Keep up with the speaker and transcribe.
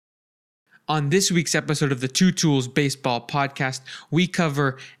On this week's episode of the Two Tools Baseball Podcast, we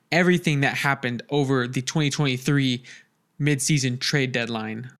cover everything that happened over the 2023 midseason trade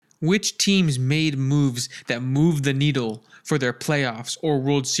deadline. Which teams made moves that moved the needle for their playoffs or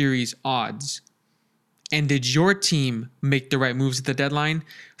World Series odds? And did your team make the right moves at the deadline?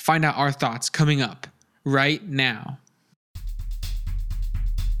 Find out our thoughts coming up right now.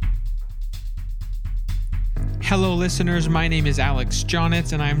 Hello, listeners. My name is Alex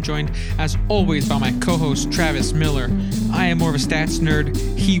Jonitz, and I am joined, as always, by my co-host, Travis Miller. I am more of a stats nerd.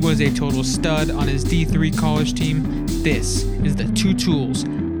 He was a total stud on his D3 college team. This is the Two Tools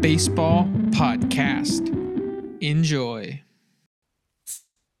Baseball Podcast. Enjoy.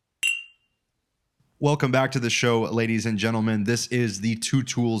 Welcome back to the show, ladies and gentlemen. This is the Two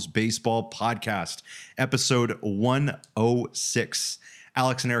Tools Baseball Podcast, episode 106.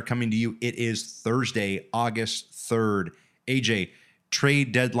 Alex and Eric coming to you. It is Thursday, August 3rd. AJ,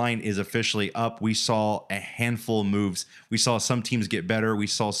 trade deadline is officially up. We saw a handful of moves. We saw some teams get better. We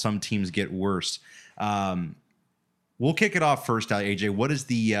saw some teams get worse. We'll kick it off first, AJ.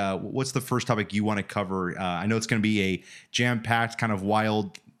 What's the first topic you want to cover? I know it's going to be a jam-packed, kind of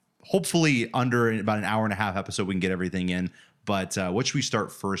wild, hopefully under about an hour and a half episode we can get everything in. But what should we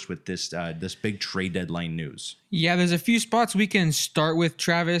start first with this big trade deadline news? Yeah, there's a few spots we can start with,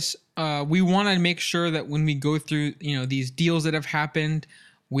 Travis. We want to make sure that when we go through, these deals that have happened,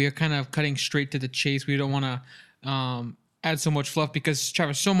 we are kind of cutting straight to the chase. We don't want to add so much fluff because,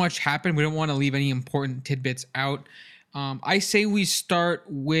 Travis, so much happened. We don't want to leave any important tidbits out. I say we start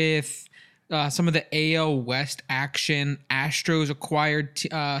with some of the AL West action. Astros acquired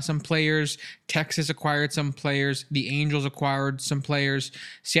some players. Texas acquired some players. The Angels acquired some players.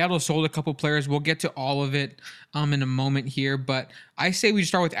 Seattle sold a couple players. We'll get to all of it in a moment here. But I say we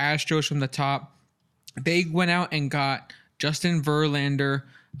start with Astros from the top. They went out and got Justin Verlander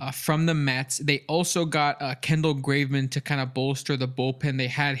from the Mets. They also got Kendall Graveman to kind of bolster the bullpen. They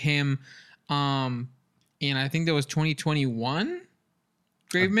had him in, I think that was 2021.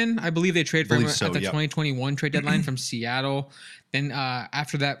 Graveman, I believe they traded for him at the 2021 trade deadline from Seattle. Then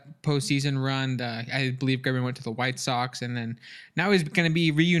after that postseason run, I believe Graveman went to the White Sox, and then now he's going to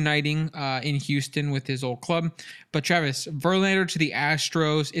be reuniting in Houston with his old club. But Travis, Verlander to the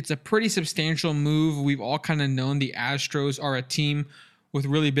Astros, it's a pretty substantial move. We've all kind of known the Astros are a team with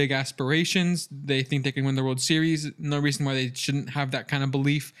really big aspirations. They think they can win the World Series. No reason why they shouldn't have that kind of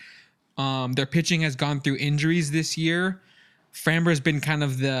belief. Their pitching has gone through injuries this year. Framber has been kind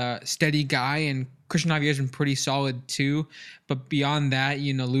of the steady guy, and Christian Javier has been pretty solid too. But beyond that,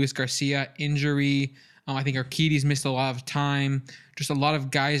 Luis Garcia, injury. I think Urquidy's missed a lot of time. Just a lot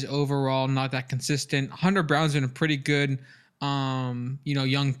of guys overall not that consistent. Hunter Brown's been a pretty good,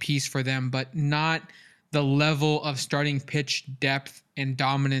 young piece for them, but not the level of starting pitch depth and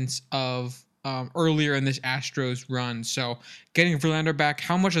dominance of earlier in this Astros run. So getting Verlander back,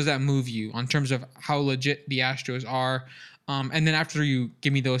 how much does that move you on terms of how legit the Astros are? And then after you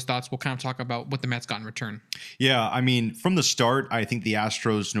give me those thoughts, we'll kind of talk about what the Mets got in return. Yeah, I mean, from the start, I think the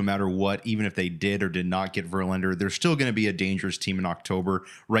Astros, no matter what, even if they did or did not get Verlander, they're still going to be a dangerous team in October.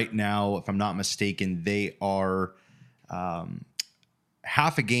 Right now, if I'm not mistaken, they are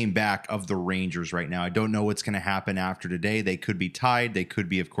half a game back of the Rangers right now. I don't know what's going to happen after today. They could be tied. They could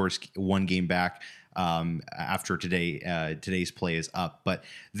be, of course, one game back after today's play is up, but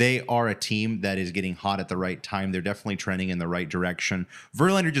they are a team that is getting hot at the right time. They're definitely trending in the right direction.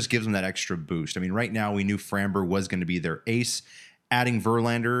 Verlander just gives them that extra boost. I mean, right now we knew Framber was going to be their ace. Adding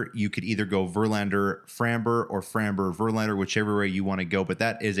Verlander, you could either go Verlander Framber or Framber Verlander, whichever way you want to go, but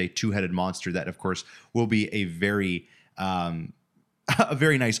that is a two-headed monster that, of course, will be a very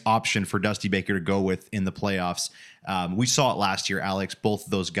nice option for Dusty Baker to go with in the playoffs. We saw it last year, Alex. Both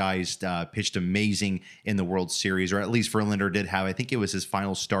of those guys pitched amazing in the World Series, or at least Verlander did have. I think it was his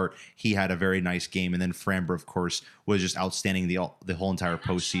final start. He had a very nice game. And then Framber, of course, was just outstanding the whole entire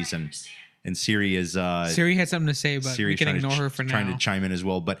postseason. And Siri had something to say, but we can ignore her for now. Trying to chime in as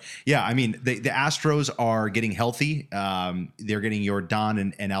well. But yeah, I mean, the Astros are getting healthy. They're getting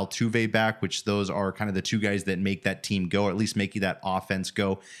Yordan and Altuve back, which those are kind of the two guys that make that team go, or at least making that offense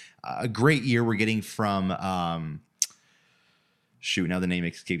go. A great year we're getting from, now the name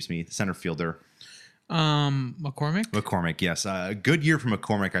escapes me, the center fielder. McCormick, yes. A good year for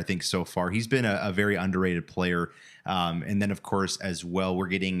McCormick, I think, so far. He's been a very underrated player. And then, of course, as well, we're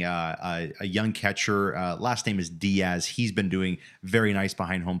getting a young catcher. Last name is Diaz. He's been doing very nice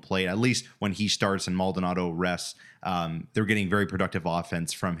behind home plate, at least when he starts and Maldonado rests. They're getting very productive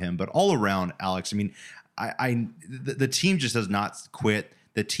offense from him. But all around, Alex, I mean, the team just does not quit.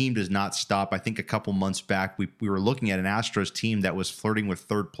 the team does not stop. I think a couple months back, we were looking at an Astros team that was flirting with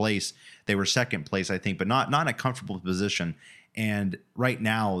third place. They were second place, I think, but not in a comfortable position. And right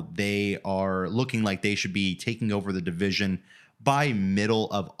now, they are looking like they should be taking over the division by middle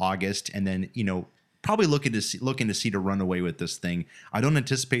of August, and then probably looking to see to run away with this thing. I don't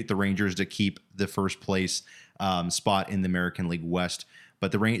anticipate the Rangers to keep the first place spot in the American League West,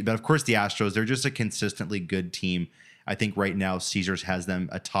 but of course the Astros, they're just a consistently good team. I think right now Caesars has them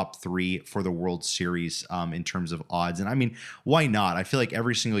a top 3 for the World Series in terms of odds. And I mean, why not? I feel like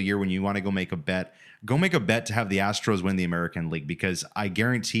every single year when you want to go make a bet to have the Astros win the American League, because I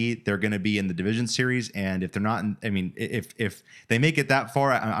guarantee they're going to be in the division series. And if they're not, if they make it that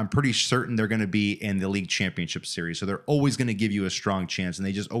far, I'm pretty certain they're going to be in the league championship series. So they're always going to give you a strong chance. And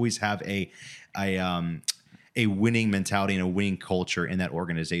they just always have a winning mentality and a winning culture in that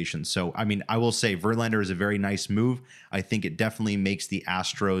organization. So, I mean, I will say Verlander is a very nice move. I think it definitely makes the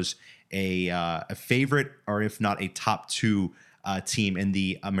Astros a favorite, or if not a top 2 team in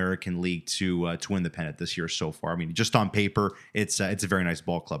the American League to win the pennant this year so far. I mean, just on paper, it's a very nice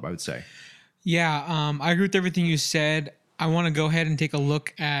ball club, I would say. Yeah, I agree with everything you said. I want to go ahead and take a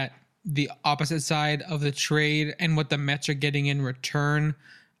look at the opposite side of the trade and what the Mets are getting in return.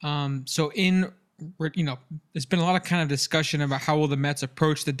 So there's been a lot of kind of discussion about how will the Mets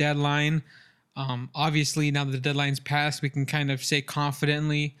approach the deadline. Obviously, now that the deadline's passed, we can kind of say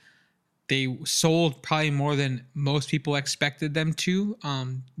confidently they sold probably more than most people expected them to.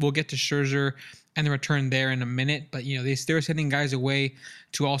 We'll get to Scherzer and the return there in a minute, but they're sending guys away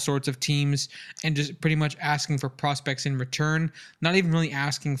to all sorts of teams and just pretty much asking for prospects in return. Not even really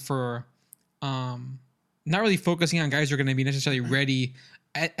asking for, not really focusing on guys who are going to be necessarily ready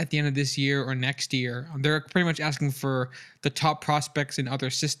at the end of this year or next year. They're pretty much asking for the top prospects in other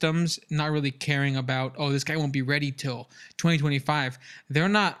systems, not really caring about, this guy won't be ready till 2025. They're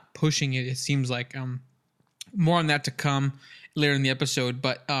not pushing it seems like. More on that to come later in the episode.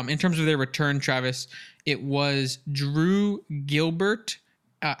 But in terms of their return, Travis, it was Drew Gilbert,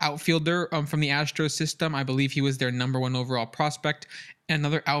 outfielder from the Astros system. I believe he was their number 1 overall prospect.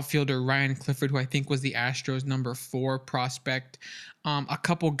 Another outfielder, Ryan Clifford, who I think was the Astros' number 4 prospect. A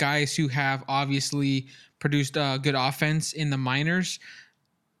couple guys who have obviously produced good offense in the minors.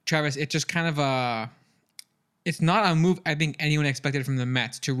 Travis, it's just kind of it's not a move I think anyone expected from the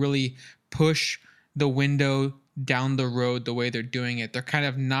Mets to really push the window down the road the way they're doing it. They're kind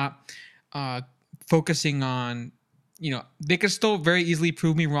of not focusing on, they could still very easily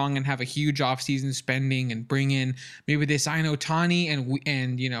prove me wrong and have a huge offseason spending and bring in, maybe they sign Ohtani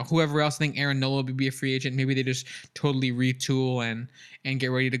and whoever else. I think Aaron Nola would be a free agent. Maybe they just totally retool and get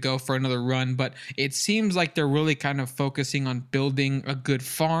ready to go for another run. But it seems like they're really kind of focusing on building a good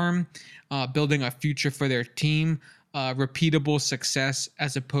farm, building a future for their team, repeatable success,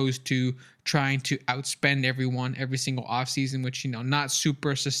 as opposed to trying to outspend everyone every single offseason, which, not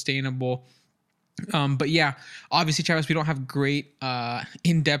super sustainable. But yeah, obviously, Travis, we don't have great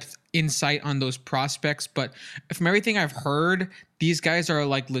in-depth insight on those prospects, but from everything I've heard, these guys are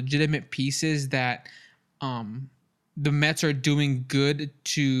like legitimate pieces that the Mets are doing good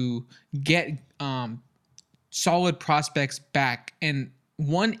to get solid prospects back. And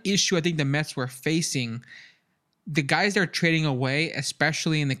one issue I think the Mets were facing, the guys they're trading away,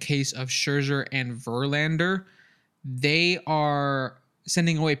 especially in the case of Scherzer and Verlander, they are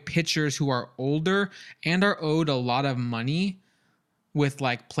sending away pitchers who are older and are owed a lot of money with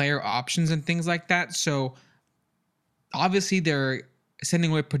like player options and things like that. So obviously they're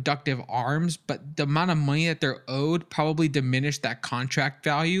sending away productive arms, but the amount of money that they're owed probably diminished that contract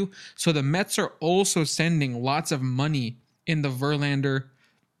value. So the Mets are also sending lots of money in the Verlander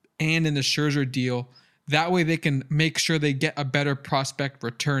and in the Scherzer deal. That way they can make sure they get a better prospect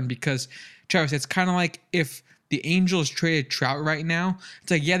return, because Travis, it's kind of like if the Angels traded Trout right now,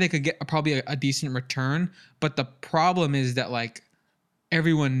 it's like, yeah, they could get probably a decent return, but the problem is that like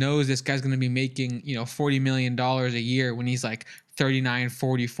everyone knows this guy's going to be making, $40 million a year when he's like 39,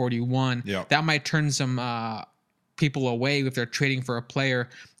 40, 41. Yeah. That might turn some people away if they're trading for a player,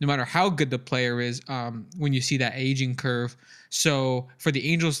 no matter how good the player is, when you see that aging curve. So for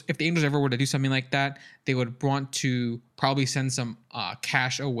the Angels, if the Angels ever were to do something like that, they would want to probably send some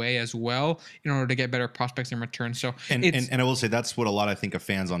cash away as well in order to get better prospects in return. So and I will say that's what a lot, I think, of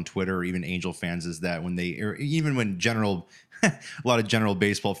fans on Twitter, or even Angel fans, is that when they, or even when a lot of general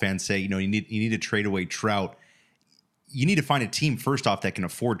baseball fans say, you need to trade away Trout, you need to find a team first off that can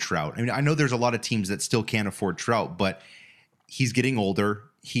afford Trout. I mean, I know there's a lot of teams that still can't afford Trout, but he's getting older.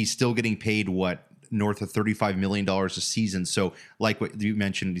 He's still getting paid what north of $35 million a season. So like what you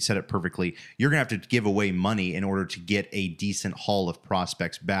mentioned, you said it perfectly. You're going to have to give away money in order to get a decent haul of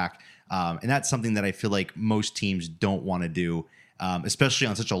prospects back. And that's something that I feel like most teams don't want to do, especially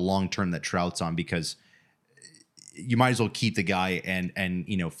on such a long term that Trout's on, because you might as well keep the guy and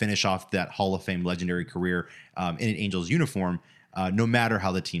finish off that Hall of Fame legendary career in an Angels uniform, no matter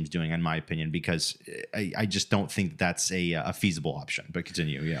how the team's doing, in my opinion, because I just don't think that's a feasible option. But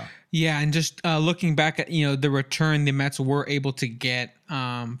continue, yeah. Yeah, and just looking back at the return the Mets were able to get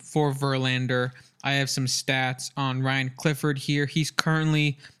for Verlander, I have some stats on Ryan Clifford here. He's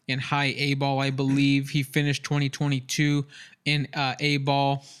currently in high A ball, I believe. He finished 2022 in A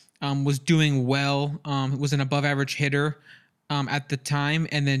ball. Was doing well, was an above average hitter at the time.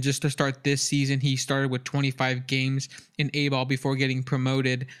 And then just to start this season, he started with 25 games in A-ball before getting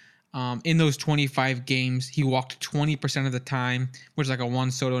promoted. In those 25 games, he walked 20% of the time, which is like a Juan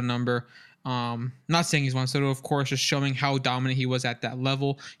Soto number. Not saying he's Juan Soto, of course, just showing how dominant he was at that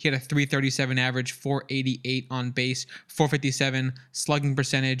level. He had a 337 average, 488 on base, 457 slugging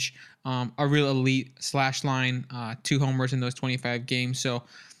percentage, a real elite slash line, 2 homers in those 25 games. So,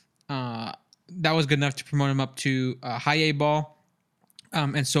 that was good enough to promote him up to high A ball.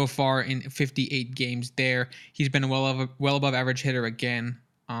 And so far in 58 games there, he's been a well above average hitter again.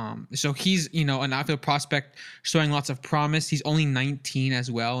 So he's, an outfield prospect showing lots of promise. He's only 19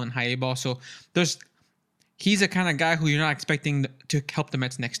 as well in high A ball. So he's a kind of guy who you're not expecting to help the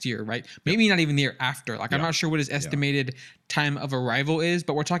Mets next year, right? Maybe not even the year after. Like, I'm not sure what his estimated time of arrival is,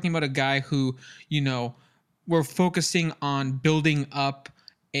 but we're talking about a guy who, we're focusing on building up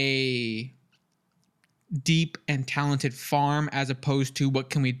a deep and talented farm as opposed to what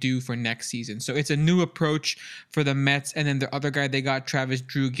can we do for next season. So it's a new approach for the Mets. And then the other guy they got, Travis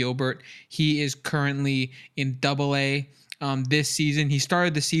Drew Gilbert, he is currently in Double-A this season. He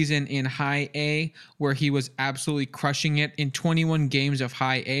started the season in High A, where he was absolutely crushing it. In 21 games of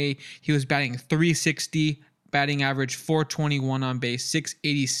High A, he was batting .360, batting average .421 on base,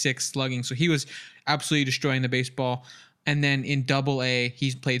 .686 slugging. So he was absolutely destroying the baseball. And then in Double-A,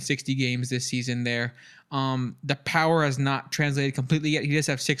 he's played 60 games this season there. The power has not translated completely yet. He does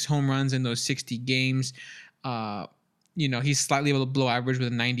have 6 home runs in those 60 games. He's slightly below average with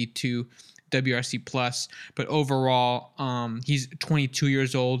a 92 WRC plus. But overall, he's 22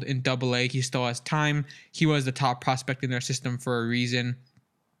 years old in Double-A. He still has time. He was the top prospect in their system for a reason.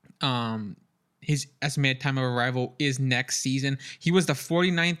 His estimated time of arrival is next season. He was the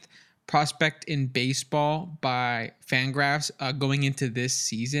 49th prospect in baseball by Fangraphs going into this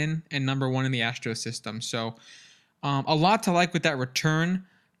season, and number 1 in the Astros system. So a lot to like with that return.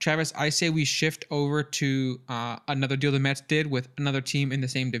 Travis, I say we shift over to another deal the Mets did with another team in the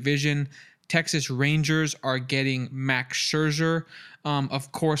same division. Texas Rangers are getting Max Scherzer,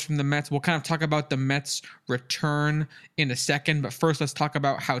 of course, from the Mets. We'll kind of talk about the Mets' return in a second, but first let's talk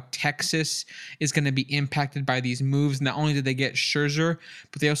about how Texas is going to be impacted by these moves. Not only did they get Scherzer,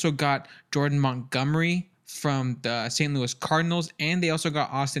 but they also got Jordan Montgomery from the St. Louis Cardinals, and they also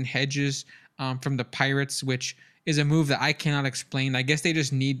got Austin Hedges from the Pirates, which is a move that I cannot explain. I guess they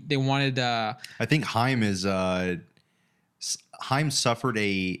wanted. I think Heim suffered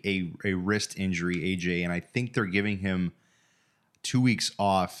a wrist injury, AJ, and I think they're giving him 2 weeks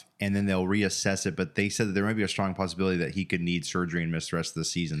off, and then they'll reassess it. But they said that there might be a strong possibility that he could need surgery and miss the rest of the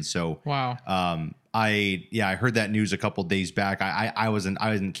season. So, wow. I heard that news a couple days back.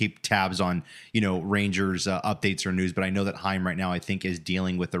 I didn't keep tabs on Rangers updates or news, but I know that Heim right now I think is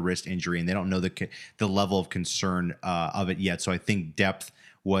dealing with a wrist injury, and they don't know the level of concern of it yet. So I think depth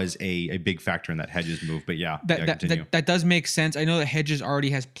was a big factor in that Hedges move. But that does make sense. I know that Hedges already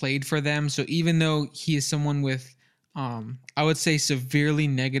has played for them, so even though he is someone with I would say severely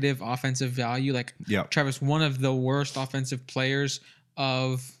negative offensive value, Travis, one of the worst offensive players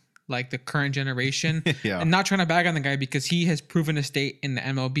of like the current generation. And not trying to bag on the guy, because he has proven to stay in the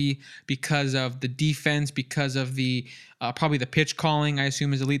MLB because of the defense, because of the probably the pitch calling, I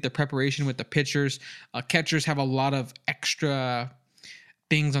assume, is elite, the preparation with the pitchers. Catchers have a lot of extra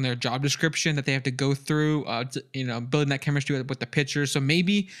things on their job description that they have to go through, building that chemistry with the pitchers. So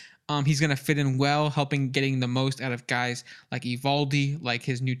maybe he's going to fit in well, getting the most out of guys like Evaldi, like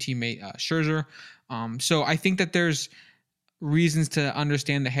his new teammate Scherzer. So I think that there's reasons to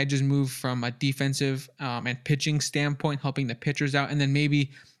understand the Hedges move from a defensive and pitching standpoint, helping the pitchers out. And then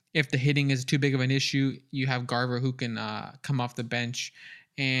maybe if the hitting is too big of an issue, you have Garver who can come off the bench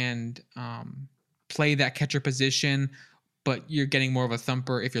and play that catcher position, but you're getting more of a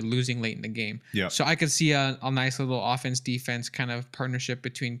thumper if you're losing late in the game. Yeah. So I could see a nice little offense-defense kind of partnership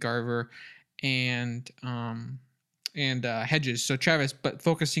between Garver and Hedges. So Travis, but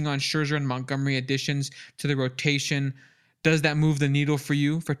focusing on Scherzer and Montgomery additions to the rotation, does that move the needle for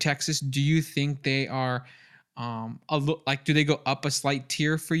you for Texas? Do you think they are do they go up a slight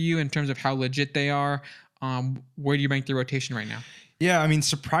tier for you in terms of how legit they are? Where do you rank the rotation right now? Yeah, I mean,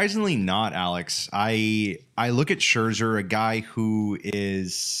 surprisingly not, Alex. I look at Scherzer, a guy who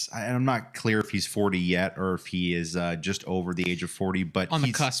is, and I'm not clear if he's 40 yet or if he is just over the age of 40, but On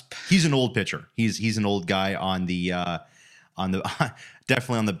the cusp. He's an old pitcher. He's an old guy on the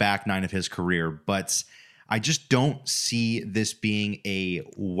definitely on the back nine of his career, but I just don't see this being a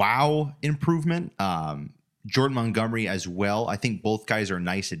wow improvement. Jordan Montgomery as well. I think both guys are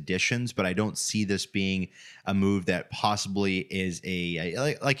nice additions, but I don't see this being a move that possibly is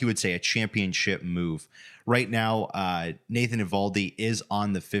like you would say, a championship move. Right now, Nathan Eovaldi is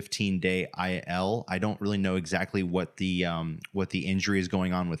on the 15-day IL. I don't really know exactly what the injury is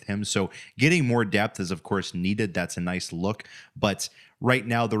going on with him. So getting more depth is, of course, needed. That's a nice look. But right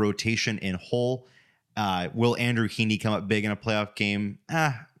now, the rotation in whole, will Andrew Heaney come up big in a playoff game?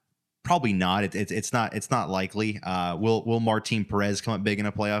 Probably not. It's not likely. Will Martin Perez come up big in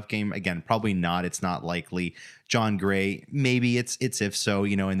a playoff game? Again, probably not. It's not likely. John Gray, maybe it's if so,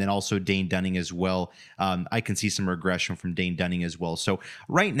 and then also Dane Dunning as well. I can see some regression from Dane Dunning as well. So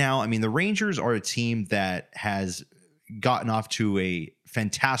right now, I mean, the Rangers are a team that has gotten off to a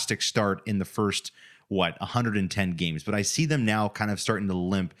fantastic start in the first 110 games, but I see them now kind of starting to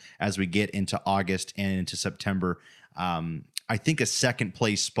limp as we get into August and into September. I think a second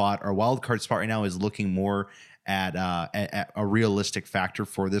place spot or wild card spot right now is looking more at a realistic factor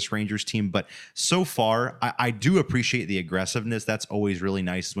for this Rangers team. But so far, I do appreciate the aggressiveness. That's always really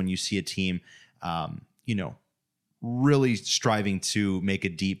nice when you see a team, really striving to make a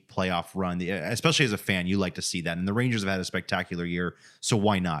deep playoff run. Especially as a fan, you like to see that. And the Rangers have had a spectacular year, so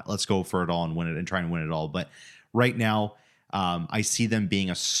why not? Let's go for it all and win it and try and win it all. But right now, I see them being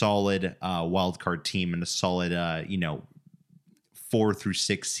a solid wild card team and a solid, 4 through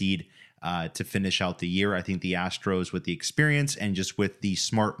 6 seed to finish out the year. I think the Astros, with the experience and just with the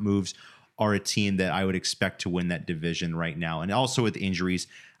smart moves, are a team that I would expect to win that division right now. And also with injuries,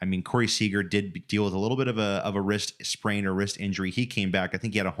 I mean, Corey Seager did deal with a little bit of a wrist sprain or wrist injury. He came back. I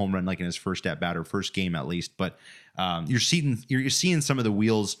think he had a home run like in his first at bat or first game at least. But you're seeing some of the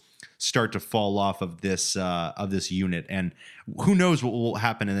wheels start to fall off of this unit, and who knows what will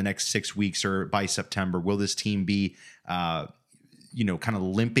happen in the next 6 weeks or by September. Will this team be kind of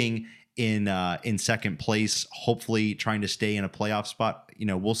limping in second place, hopefully trying to stay in a playoff spot?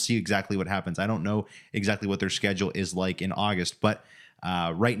 We'll see exactly what happens. I don't know exactly what their schedule is like in August, but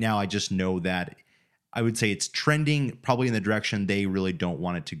right now I just know that I would say it's trending probably in the direction they really don't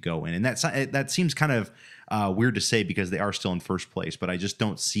want it to go in. And that seems kind of weird to say because they are still in first place, but I just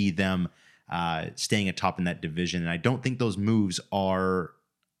don't see them staying atop in that division. And I don't think those moves are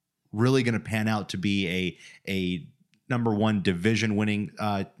really going to pan out to be a number one division winning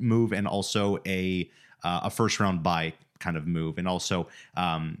move, and also a first round bye kind of move. And also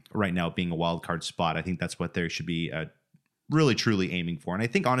right now being a wild card spot, I think that's what they should be really truly aiming for. And I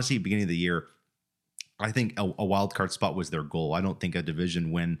think honestly, beginning of the year, I think a wild card spot was their goal. I don't think a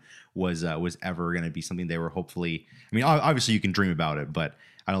division win was ever going to be something they were hopefully. I mean, obviously you can dream about it, but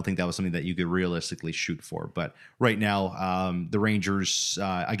I don't think that was something that you could realistically shoot for. But right now, the Rangers,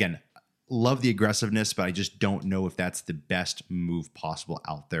 again, love the aggressiveness, but I just don't know if that's the best move possible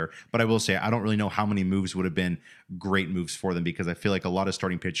out there. But I will say, I don't really know how many moves would have been great moves for them, because I feel like a lot of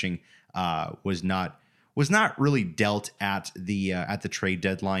starting pitching was not really dealt at the trade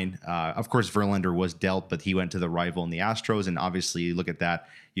deadline. Of course, Verlander was dealt, but he went to the rival in the Astros, and obviously, look at that,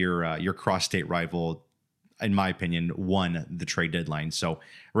 your cross-state rival, in my opinion, won the trade deadline. So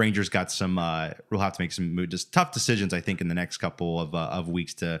Rangers got some. We'll have to make some just tough decisions, I think, in the next couple of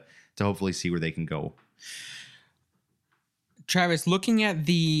weeks to hopefully see where they can go. Travis, looking at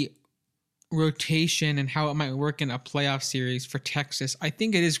the rotation and how it might work in a playoff series for Texas, I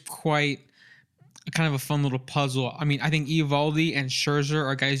think it is quite kind of a fun little puzzle. I mean, I think Eovaldi and Scherzer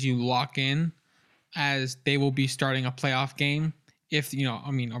are guys you lock in as they will be starting a playoff game. If,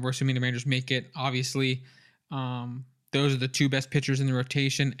 we're assuming the Rangers make it, obviously. Those are the two best pitchers in the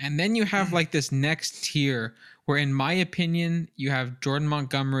rotation. And then you have like this next tier where, in my opinion, you have Jordan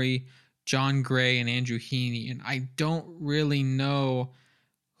Montgomery, John Gray, and Andrew Heaney. And I don't really know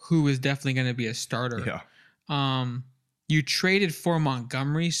who is definitely going to be a starter. Yeah. You traded for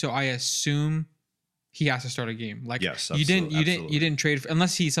Montgomery, so I assume he has to start a game. Like, yes, you didn't trade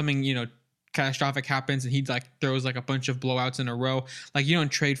unless he's something, catastrophic happens and he throws a bunch of blowouts in a row. Like, you don't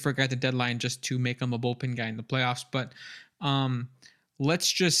trade for a guy at the deadline just to make him a bullpen guy in the playoffs. But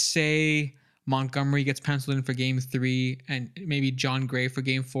let's just say Montgomery gets penciled in for game 3, and maybe John Gray for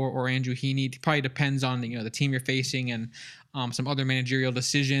game 4, or Andrew Heaney. It probably depends on the team you're facing and some other managerial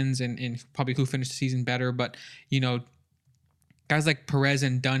decisions and probably who finished the season better. But guys like Perez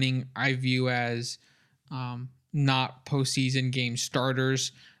and Dunning, I view as not postseason game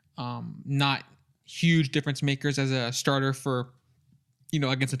starters, not huge difference makers as a starter for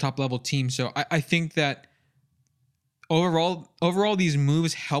against a top level team. So I think that overall these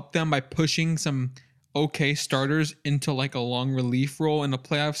moves help them by pushing some okay starters into like a long relief role in a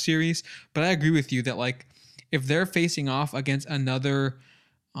playoff series. But I agree with you that like if they're facing off against another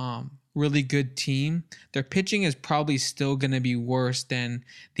really good team, their pitching is probably still going to be worse than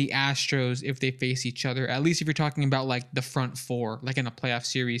the Astros if they face each other. At least if you're talking about like the front four, like in a playoff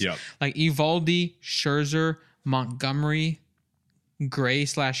series. Yep. Like Eovaldi, Scherzer, Montgomery, Gray /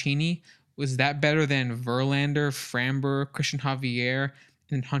 Heaney. Was that better than Verlander, Framber, Christian Javier,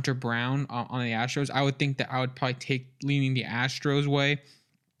 and Hunter Brown on the Astros? I would think that I would probably take leaning the Astros way.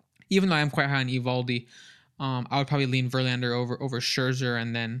 Even though I'm quite high on Eovaldi, I would probably lean Verlander over Scherzer,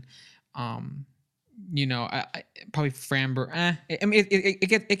 and then I probably Framber. I mean,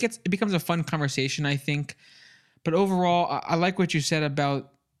 it becomes a fun conversation, I think. But overall, I like what you said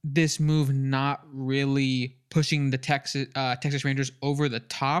about this move not really pushing the Texas Rangers over the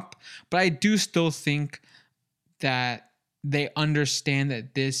top. But I do still think that they understand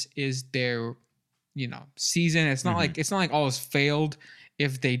that this is their season. It's not like all is failed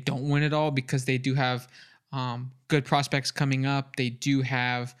if they don't win it all, because they do have good prospects coming up. They do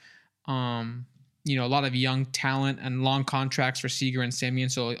have a lot of young talent and long contracts for Seager and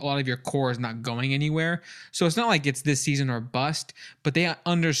Semien. So a lot of your core is not going anywhere. So it's not like it's this season or bust, but they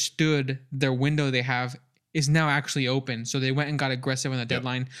understood their window they have is now actually open. So they went and got aggressive on the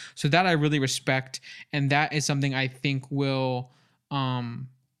deadline. So that I really respect. And that is something I think will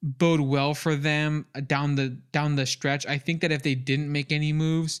bode well for them down the stretch. I think that if they didn't make any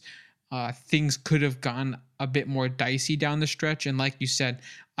moves, things could have gotten a bit more dicey down the stretch. And like you said,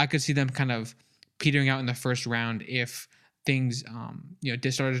 I could see them kind of petering out in the first round if things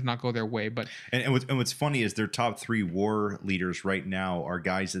started to not go their way. But what's funny is their top 3 WAR leaders right now are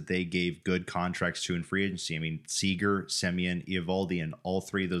guys that they gave good contracts to in free agency. I mean, Seager, Semien, Eovaldi, and all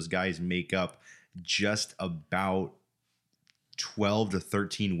 3 of those guys make up just about 12 to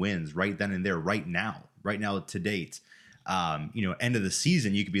 13 wins right then and there, right now to date. End of the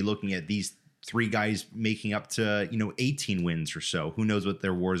season, you could be looking at these 3 guys making up to 18 wins or so. Who knows what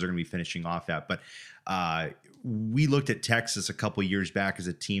their WARs are going to be finishing off at? But we looked at Texas a couple years back as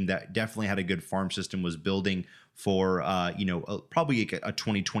a team that definitely had a good farm system, was building for probably a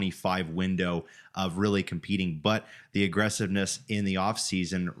 2025 window of really competing. But the aggressiveness in the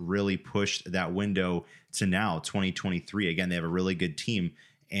offseason really pushed that window to now 2023. Again, they have a really good team.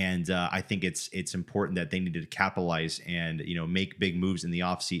 And I think it's important that they need to capitalize and make big moves in the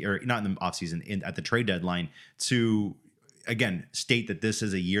offseason, or not in the offseason, at the trade deadline, to again state that this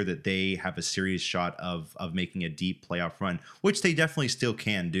is a year that they have a serious shot of making a deep playoff run, which they definitely still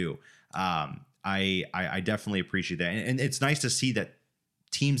can do. I definitely appreciate that, and it's nice to see that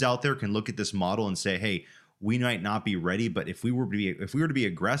teams out there can look at this model and say, hey, we might not be ready, but if we were to be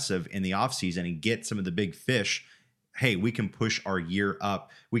aggressive in the offseason and get some of the big fish, hey, we can push our year up.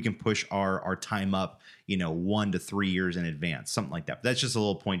 We can push our time up, 1 to 3 years in advance, something like that. But that's just a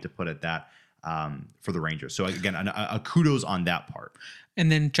little point to put at that for the Rangers. So again, a kudos on that part. And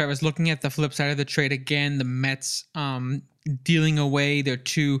then Travis, looking at the flip side of the trade again, the Mets dealing away their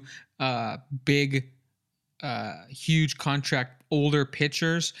 2 big, huge contract older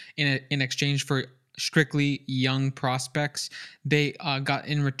pitchers in exchange for strictly young prospects. They got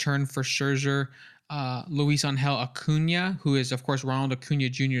in return for Scherzer Luis Angel Acuna, who is, of course, Ronald Acuna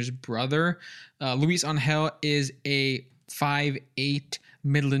Jr.'s brother. Luis Angel is a 5'8"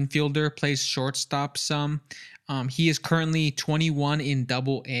 middle infielder, plays shortstop some. He is currently 21 in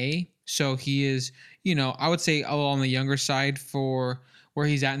Double-A, so he is, I would say a little on the younger side for where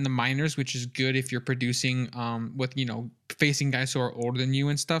he's at in the minors, which is good if you're producing with, facing guys who are older than you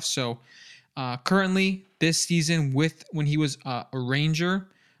and stuff. So currently this season, when he was a Ranger,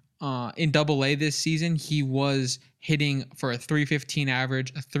 in Double-A this season, he was hitting for a 315 average,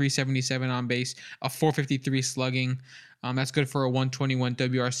 a 377 on base, a 453 slugging. That's good for a 121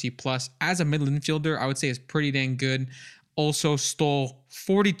 WRC plus. As a middle infielder, I would say is pretty dang good. Also stole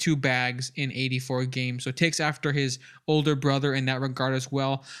 42 bags in 84 games. So takes after his older brother in that regard as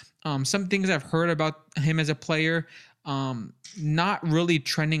well. Some things I've heard about him as a player, not really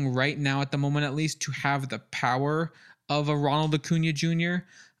trending right now at the moment, at least, to have the power of a Ronald Acuna Jr.,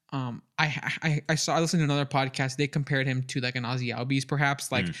 I listened to another podcast. They compared him to like an Ozzy Albies,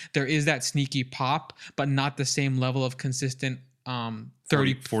 perhaps. Like there is that sneaky pop, but not the same level of consistent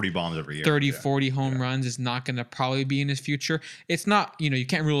 40 bombs every year. 30, 40 home runs is not going to probably be in his future. It's not, you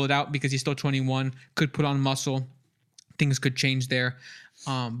can't rule it out because he's still 21, could put on muscle. Things could change there.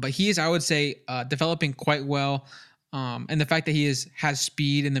 But he is, I would say, developing quite well. And the fact that he has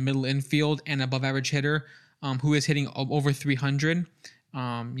speed in the middle infield and above average hitter who is hitting over 300.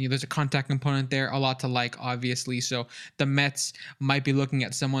 There's a contact component there, a lot to like, obviously. So the Mets might be looking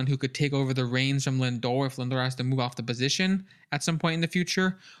at someone who could take over the reins from Lindor if Lindor has to move off the position at some point in the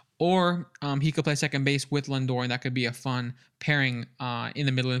future. Or he could play second base with Lindor, and that could be a fun pairing in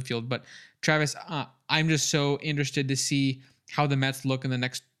the middle infield. But Travis, I'm just so interested to see how the Mets look in the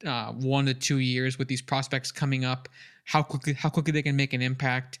next 1 to 2 years with these prospects coming up, how quickly they can make an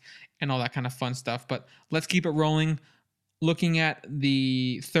impact, and all that kind of fun stuff. But let's keep it rolling. Looking at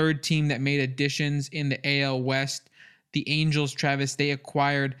the third team that made additions in the AL West, the Angels, Travis, they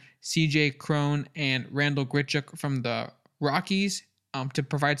acquired CJ Cron and Randall Grichuk from the Rockies to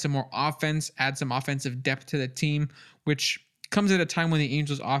provide some more offense, add some offensive depth to the team, which comes at a time when the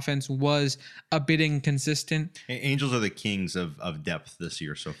Angels offense was a bit inconsistent. Angels are the kings of depth this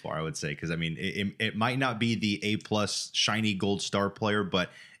year so far, I would say, because I mean, it might not be the A+ shiny gold star player,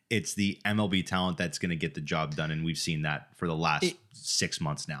 but it's the MLB talent that's going to get the job done, and we've seen that for the last 6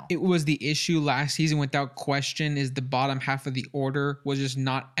 months now. It was the issue last season, without question, is the bottom half of the order was just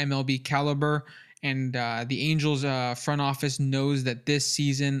not MLB caliber, and the Angels front office knows that this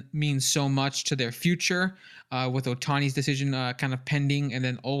season means so much to their future with Ohtani's decision kind of pending, and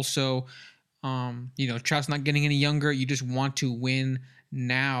then also, Trout's not getting any younger. You just want to win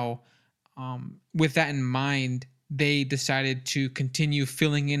now. With that in mind, they decided to continue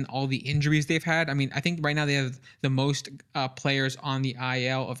filling in all the injuries they've had. I mean, I think right now they have the most players on the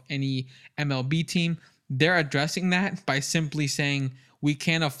IL of any MLB team. They're addressing that by simply saying, we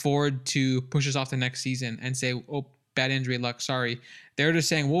can't afford to push us off the next season and say, oh, bad injury luck, sorry. They're just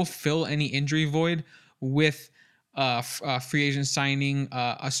saying, we'll fill any injury void with free agent signing,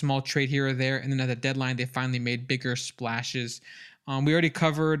 a small trade here or there. And then at the deadline, they finally made bigger splashes. We already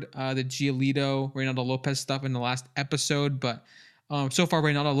covered the Giolito, Reynaldo Lopez stuff in the last episode, but so far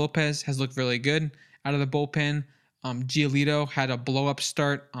Reynaldo Lopez has looked really good out of the bullpen. Giolito had a blow-up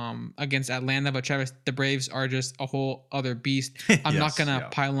start against Atlanta, but Travis, the Braves are just a whole other beast. I'm not going to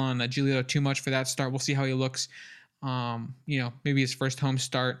pile on Giolito too much for that start. We'll see how he looks. Maybe his first home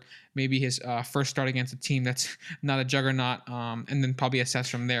start, maybe his first start against a team that's not a juggernaut, and then probably assess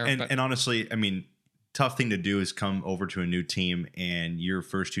from there. And honestly, I mean, tough thing to do is come over to a new team, and your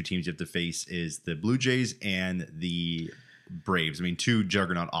first two teams you have to face is the Blue Jays and the Braves. I mean, two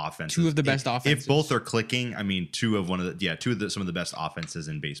juggernaut offenses. Two of the best offenses. If both are clicking, I mean, some of the best offenses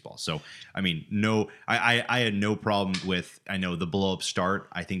in baseball. So, I mean, I had no problem with, I know the blow up start.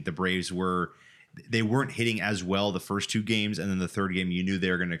 I think the Braves they weren't hitting as well the first two games, and then the third game you knew they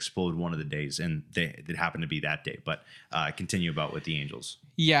were going to explode one of the days, and it happened to be that day. But continue about with the Angels.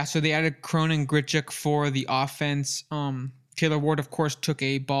 Yeah, so they added Cron and Grichuk for the offense. Taylor Ward, of course, took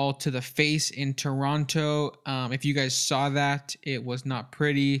a ball to the face in Toronto. If you guys saw that, it was not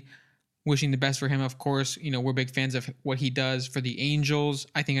pretty. Wishing the best for him, of course. We're big fans of what he does for the Angels.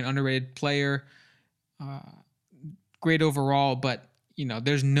 I think an underrated player. Great overall, but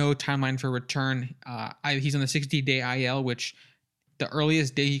there's no timeline for return. He's on the 60-day IL, which the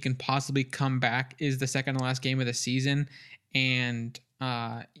earliest day he can possibly come back is the second to last game of the season. And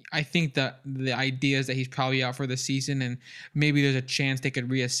I think that the idea is that he's probably out for the season, and maybe there's a chance they could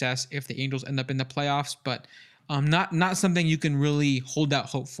reassess if the Angels end up in the playoffs, but not something you can really hold out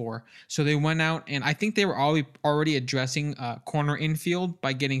hope for. So they went out, and I think they were already addressing corner infield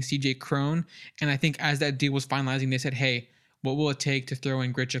by getting CJ Cron. And I think as that deal was finalizing, they said, hey, what will it take to throw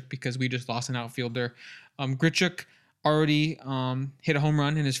in Grichuk because we just lost an outfielder? Grichuk already hit a home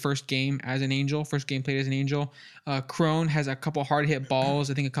run in his first game as an Angel, first game played as an Angel. Cron has a couple hard hit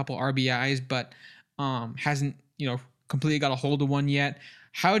balls, I think a couple RBIs, but hasn't completely got a hold of one yet.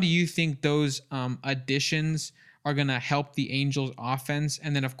 How do you think those additions are going to help the Angels offense?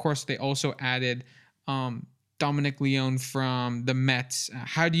 And then of course they also added Dominic Leone from the Mets.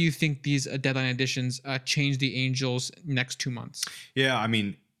 How do you think these deadline additions change the Angels next 2 months? Yeah, I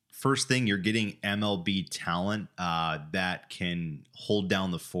mean, first thing, you're getting MLB talent that can hold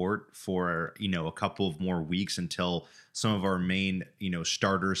down the fort for a couple of more weeks until some of our main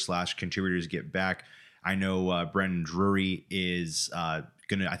starters / contributors get back. I know Brandon Drury is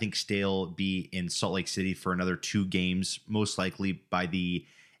gonna, I think, still be in Salt Lake City for another 2 games, most likely by the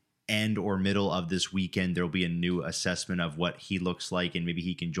end or middle of this weekend, there'll be a new assessment of what he looks like, and maybe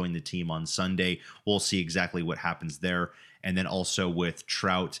he can join the team on Sunday. We'll see exactly what happens there. And then also with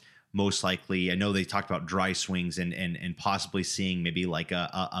Trout, most likely, I know they talked about dry swings and possibly seeing maybe like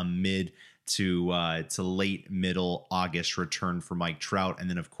a mid to late middle August return for Mike Trout. And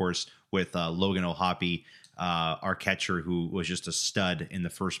then of course with Logan O'Hoppe, our catcher, who was just a stud in the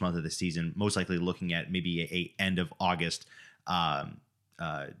first month of the season, most likely looking at maybe a end of August,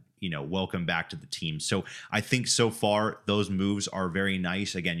 welcome back to the team. So I think so far those moves are very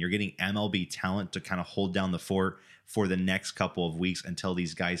nice. Again, you're getting MLB talent to kind of hold down the fort for the next couple of weeks until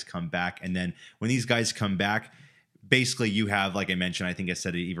these guys come back. And then when these guys come back, basically you have, like I mentioned, I think I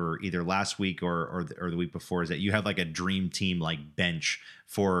said it either last week or the week before, is that you have like a dream team like bench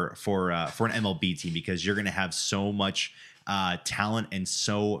for an MLB team, because you're going to have so much talent and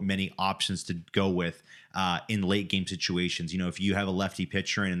so many options to go with in late game situations. If you have a lefty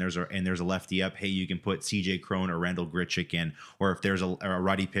pitcher and there's a lefty up, hey, you can put CJ Cron or Randall Grichuk in. Or if there's a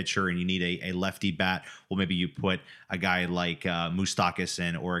righty pitcher and you need a lefty bat, well, maybe you put a guy like Moustakas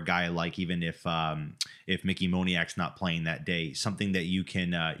in, or a guy like, even if Mickey Moniak's not playing that day, something that you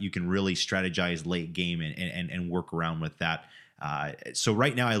can really strategize late game and work around with that. So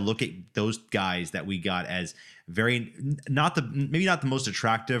right now I look at those guys that we got as maybe not the most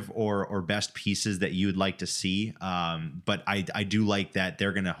attractive or best pieces that you would like to see. But I do like that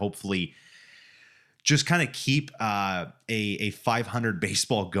they're going to hopefully just kind of keep a 500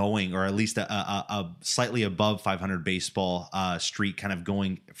 baseball going, or at least a slightly above 500 baseball streak kind of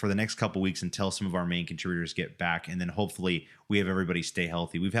going for the next couple weeks until some of our main contributors get back. And then hopefully we have everybody stay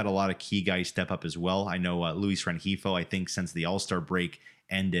healthy. We've had a lot of key guys step up as well. I know Luis Rengifo, I think since the All-Star break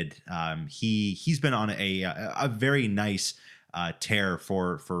ended, he's been on a very nice tear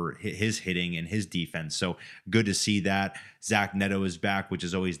for his hitting and his defense. So good to see that. Zach Neto is back, which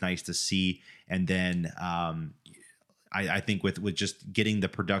is always nice to see. And then I think with just getting the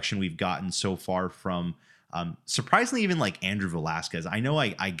production we've gotten so far from surprisingly even like Andrew Velasquez. I know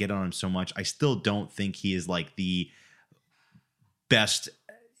I get on him so much. I still don't think he is like the best,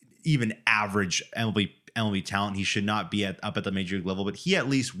 even average MLB talent. He should not be up at the major league level, but he at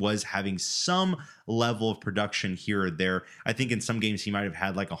least was having some level of production here or there. I think in some games he might have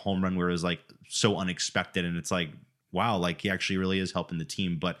had like a home run where it was like so unexpected, and it's like, wow, like he actually really is helping the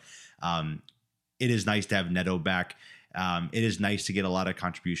team. But it is nice to have Neto back. It is nice to get a lot of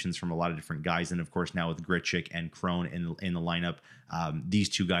contributions from a lot of different guys, and of course now with Grichuk and Cron in the lineup, these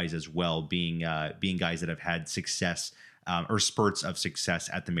two guys as well being guys that have had success or spurts of success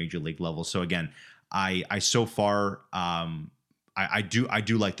at the major league level. So again, I so far I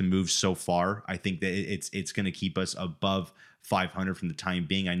do like the move so far. I think that it's going to keep us above 500 from the time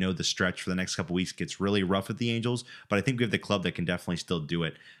being. I know the stretch for the next couple weeks gets really rough with the Angels, but I think we have the club that can definitely still do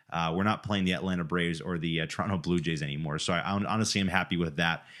it. We're not playing the Atlanta Braves or the Toronto Blue Jays anymore, so I honestly am happy with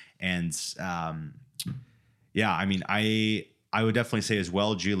that. And yeah, I mean, I would definitely say as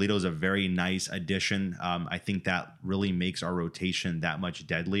well, Giolito is a very nice addition. I think that really makes our rotation that much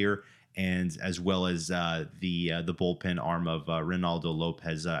deadlier. And as well as the bullpen arm of Ronaldo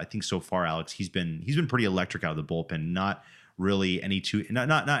Lopez. I think so far, Alex, he's been pretty electric out of the bullpen. Not really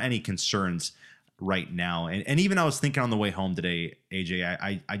not any concerns right now. And even I was thinking on the way home today,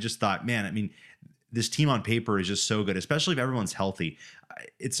 AJ, I just thought, man, I mean, this team on paper is just so good, especially if everyone's healthy.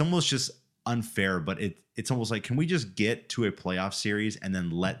 It's almost just unfair, but it's almost like, can we just get to a playoff series and then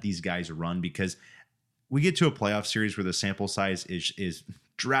let these guys run? Because we get to a playoff series where the sample size is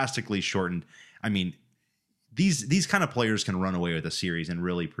drastically shortened. I mean, these kind of players can run away with a series and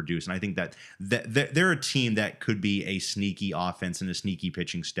really produce. And I think that they're a team that could be a sneaky offense and a sneaky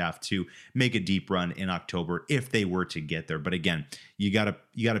pitching staff to make a deep run in October if they were to get there. But again, you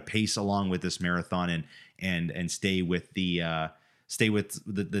gotta pace along with this marathon and stay with the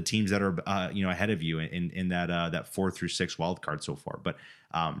teams that are ahead of you in that 4 through 6 wild card so far. But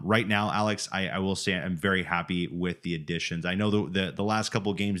right now, Alex, I will say I'm very happy with the additions. I know the last couple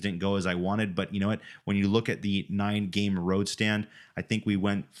of games didn't go as I wanted, but you know what? When you look at the 9-game road stand, I think we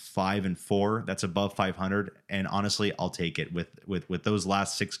went 5-4. That's above 500, and honestly, I'll take it with those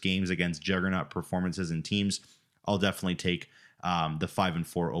last 6 games against juggernaut performances and teams. I'll definitely take the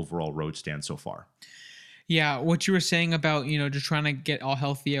 5-4 overall road stand so far. Yeah, what you were saying about, just trying to get all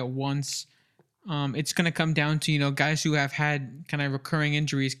healthy at once, it's going to come down to, guys who have had kind of recurring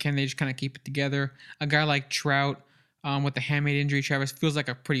injuries, can they just kind of keep it together? A guy like Trout with the hamate injury, Travis, feels like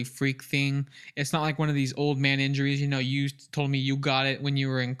a pretty freak thing. It's not like one of these old man injuries. You told me you got it when you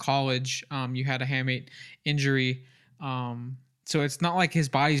were in college. You had a hamate injury. So it's not like his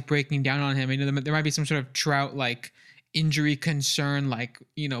body's breaking down on him. There might be some sort of Trout like injury concern, like,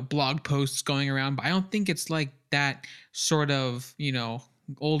 blog posts going around, but I don't think it's like that sort of,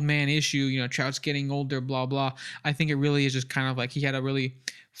 old man issue, Trout's getting older, blah, blah. I think it really is just kind of like he had a really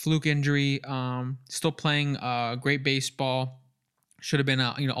fluke injury, still playing great baseball. Should have been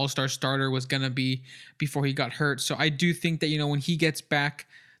a all-star starter, was gonna be before he got hurt. So I do think that when he gets back,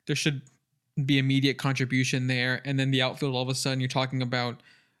 there should be immediate contribution there. And then the outfield, all of a sudden you're talking about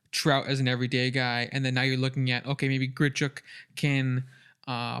Trout as an everyday guy, and then now you're looking at, okay, maybe Grichuk can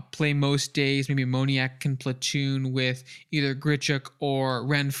play most days. Maybe Moniak can platoon with either Grichuk or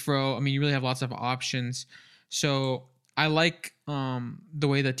Renfroe. I mean, you really have lots of options. So I like the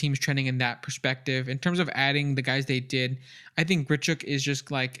way the team's trending in that perspective. In terms of adding the guys they did, I think Grichuk is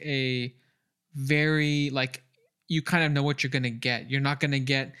just like a very, like, you kind of know what you're going to get. You're not going to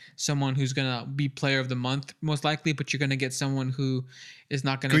get someone who's going to be player of the month most likely, but you're going to get someone who is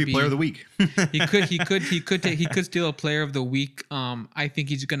not going to be player of the week. he could steal a player of the week. I think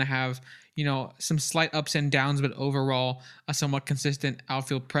he's going to have, some slight ups and downs, but overall a somewhat consistent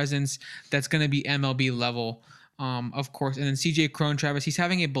outfield presence that's going to be MLB level. Of course. And then CJ Cron, Travis, he's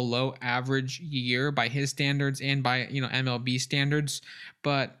having a below average year by his standards and by, MLB standards,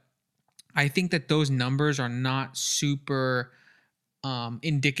 but I think that those numbers are not super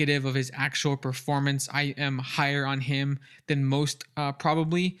indicative of his actual performance. I am higher on him than most,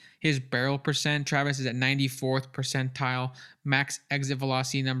 probably. His barrel percent, Travis, is at 94th percentile. Max exit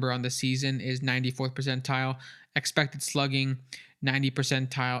velocity number on the season is 94th percentile. Expected slugging, 90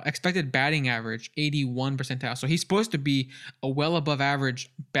 percentile. Expected batting average, 81 percentile. So he's supposed to be a well above average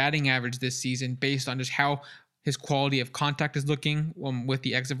batting average this season based on just how his quality of contact is looking with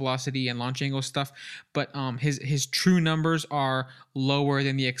the exit velocity and launch angle stuff. But his true numbers are lower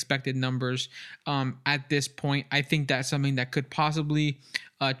than the expected numbers at this point. I think that's something that could possibly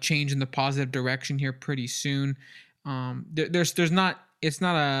change in the positive direction here pretty soon. It's not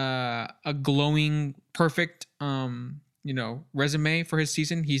a glowing perfect resume for his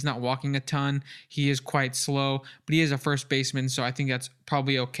season. He's not walking a ton. He is quite slow, but he is a first baseman, so I think that's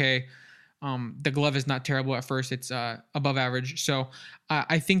probably okay. The glove is not terrible at first. It's above average. So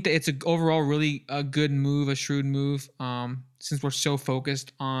I think that it's overall really a good move, a shrewd move. Since we're so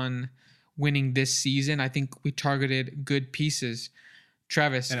focused on winning this season, I think we targeted good pieces.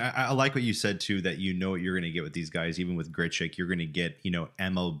 Travis. And I like what you said too, that what you're going to get with these guys. Even with Grichuk, you're going to get,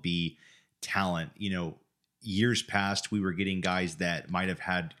 MLB talent. Years past, we were getting guys that might have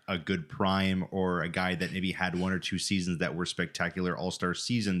had a good prime, or a guy that maybe had one or two seasons that were spectacular all-star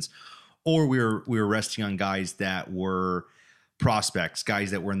seasons. Or we were resting on guys that were prospects, guys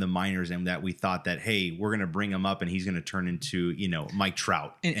that were in the minors, and that we thought that, hey, we're going to bring him up and he's going to turn into, Mike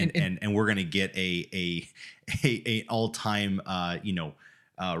Trout, and we're going to get a all-time,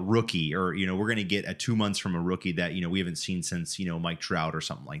 rookie, or, we're going to get a 2 months from a rookie that, we haven't seen since, Mike Trout or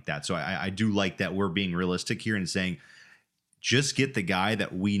something like that. So I do like that we're being realistic here and saying, just get the guy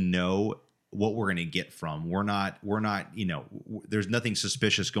that we know what we're going to get from. We're not, there's nothing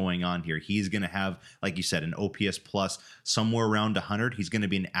suspicious going on here. He's going to have, like you said, an OPS plus somewhere around 100. He's going to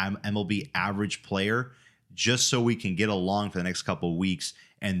be an MLB average player, just so we can get along for the next couple of weeks,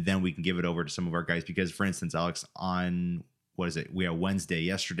 and then we can give it over to some of our guys. Because, for instance, Alex, on we had Wednesday,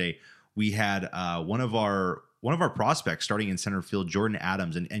 yesterday, we had one of our prospects starting in center field, Jordan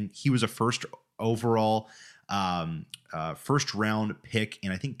Adams, and he was a first overall first round pick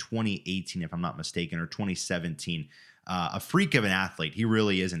in, I think, 2018, if I'm not mistaken, or 2017. A freak of an athlete. He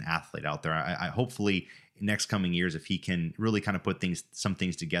really is an athlete out there. I hopefully next coming years, if he can really kind of put some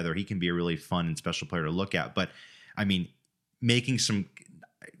things together, he can be a really fun and special player to look at. But I mean, making some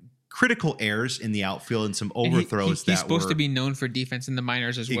critical errors in the outfield and some overthrows. He's supposed to be known for defense in the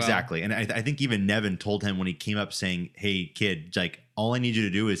minors as well. Exactly. And I think even Nevin told him when he came up saying, hey, kid, like, all I need you to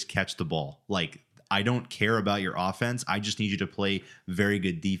do is catch the ball. Like, I don't care about your offense. I just need you to play very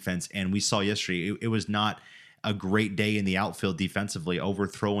good defense. And we saw yesterday, it was not a great day in the outfield defensively,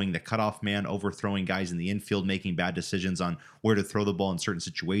 overthrowing the cutoff man, overthrowing guys in the infield, making bad decisions on where to throw the ball in certain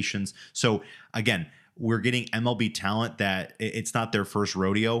situations. So again, we're getting MLB talent that it's not their first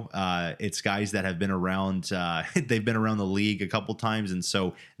rodeo. It's guys that have been around. They've been around the league a couple times, and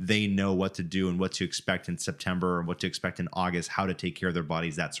so they know what to do and what to expect in September and what to expect in August, how to take care of their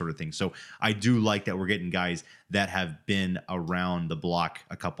bodies, that sort of thing. So I do like that we're getting guys that have been around the block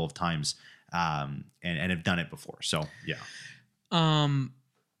a couple of times and have done it before. So yeah. I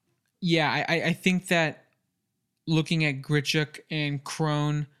think that looking at Grichuk and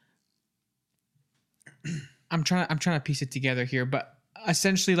Cron, I'm trying to piece it together here, but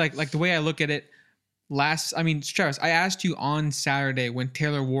essentially, like the way I look at it, Travis, I asked you on Saturday when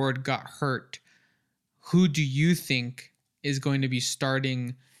Taylor Ward got hurt, who do you think is going to be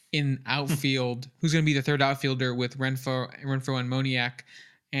starting in outfield? Who's going to be the third outfielder with Renfroe and Moniak?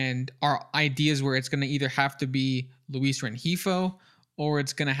 And our ideas where it's going to either have to be Luis Rengifo or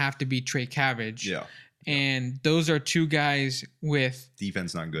it's going to have to be Trey Cabbage. Yeah. And those are two guys with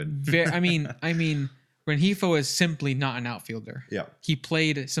defense not good. I mean, Rengifo is simply not an outfielder. Yeah. He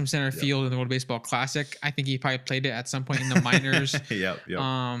played some center field in the World Baseball Classic. I think he probably played it at some point in the minors. Yep.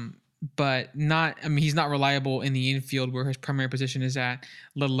 But not. I mean, he's not reliable in the infield where his primary position is at,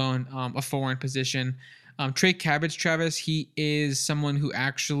 let alone a foreign position. Trey Cabbage, Travis, he is someone who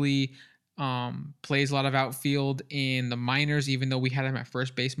actually plays a lot of outfield in the minors, even though we had him at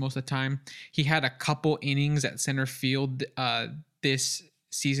first base most of the time. He had a couple innings at center field this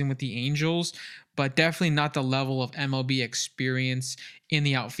season with the Angels, but definitely not the level of MLB experience in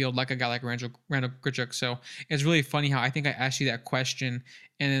the outfield like a guy like Randall Grichuk. So it's really funny how I think I asked you that question,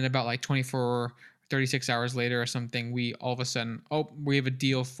 and then about like 24 36 hours later or something, we all of a sudden, we have a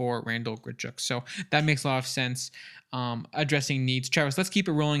deal for Randall Grichuk. So that makes a lot of sense. Addressing needs. Travis, let's keep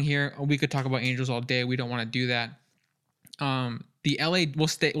it rolling here. We could talk about Angels all day. We don't want to do that. The LA, we'll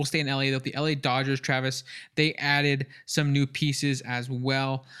stay in LA though. The LA Dodgers, Travis, they added some new pieces as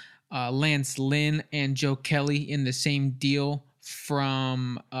well. Lance Lynn and Joe Kelly in the same deal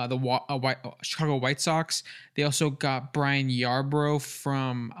from the Chicago White Sox. They also got Brian Yarbrough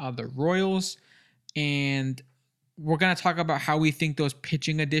from the Royals. And we're going to talk about how we think those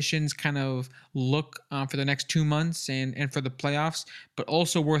pitching additions kind of look for the next 2 months and for the playoffs. But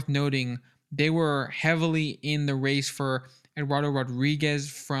also worth noting, they were heavily in the race for Eduardo Rodriguez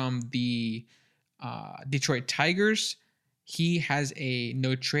from the Detroit Tigers. He has a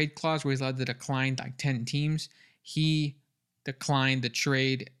no trade clause where he's allowed to decline like 10 teams. He declined the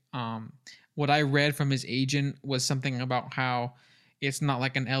trade. What I read from his agent was something about how it's not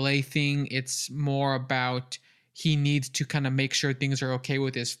like an LA thing. It's more about he needs to kind of make sure things are okay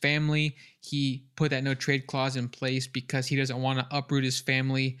with his family. He put that no trade clause in place because he doesn't want to uproot his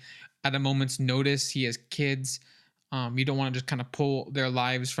family at a moment's notice. He has kids. You don't want to just kind of pull their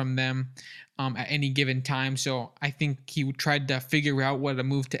lives from them at any given time. So I think he tried to figure out what a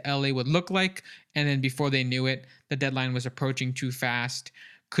move to LA would look like. And then before they knew it, the deadline was approaching too fast.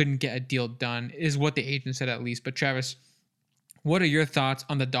 Couldn't get a deal done, is what the agent said at least. But Travis, what are your thoughts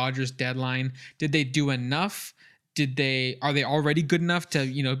on the Dodgers deadline? Did they do enough? Are they already good enough to,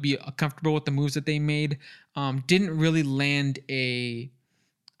 be comfortable with the moves that they made? Didn't really land a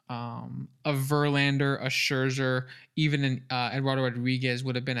Verlander, a Scherzer, even an Eduardo Rodriguez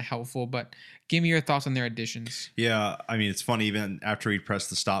would have been helpful. But give me your thoughts on their additions. Yeah, I mean, it's funny. Even after he pressed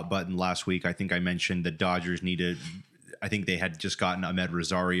the stop button last week, I think I mentioned the Dodgers needed. I think they had just gotten Ahmed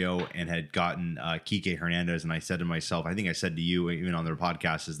Rosario and had gotten Kike Hernandez. And I said to myself, I think I said to you, even on their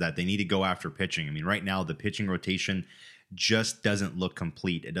podcast, is that they need to go after pitching. I mean, right now, the pitching rotation just doesn't look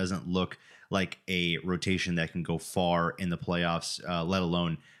complete. It doesn't look like a rotation that can go far in the playoffs, let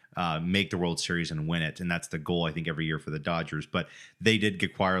alone make the World Series and win it. And that's the goal, I think, every year for the Dodgers. But they did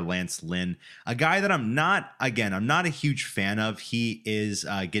acquire Lance Lynn, a guy that I'm not a huge fan of. He is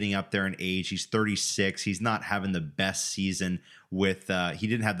getting up there in age. He's 36. He's not having the best season he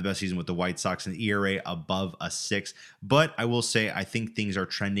didn't have the best season with the White Sox, an ERA above a 6. But I will say, I think things are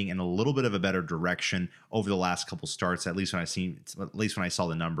trending in a little bit of a better direction over the last couple starts, at least when I saw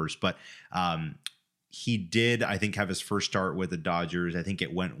the numbers. But he did, I think, have his first start with the Dodgers. I think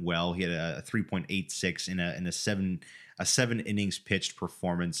it went well. He had a 3.86 in a seven innings pitched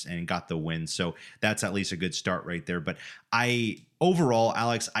performance and got the win. So that's at least a good start right there. But overall,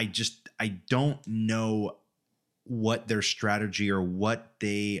 Alex, I don't know what their strategy or what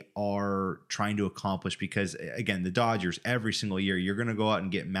they are trying to accomplish, because again, the Dodgers, every single year, you're going to go out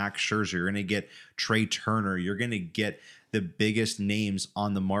and get Max Scherzer, you're going to get Trey Turner, you're going to get the biggest names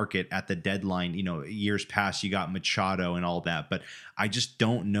on the market at the deadline. Years past, you got Machado and all that, but I just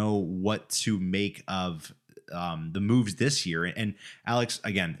don't know what to make of the moves this year. And Alex,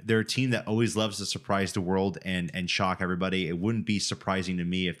 again, they're a team that always loves to surprise the world and shock everybody. It wouldn't be surprising to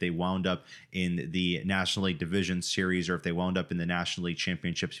me if they wound up in the National League Division Series or if they wound up in the National League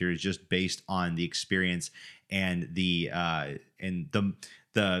Championship Series, just based on the experience and the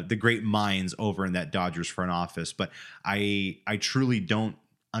great minds over in that Dodgers front office. But I truly don't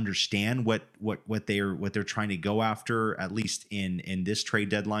understand what they're trying to go after, at least in this trade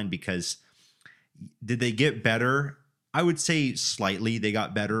deadline, because did they get better? I would say slightly they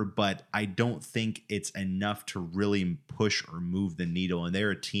got better, but I don't think it's enough to really push or move the needle. And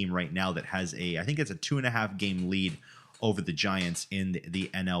they're a team right now that has I think it's a 2.5 game lead over the Giants in the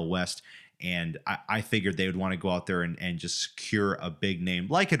NL West. And I figured they would want to go out there and just secure a big name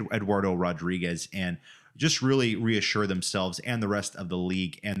like Eduardo Rodriguez and just really reassure themselves and the rest of the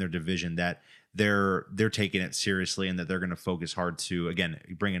league and their division that they're taking it seriously and that they're going to focus hard to, again,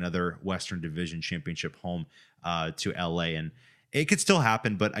 bring another Western Division championship home to LA. And it could still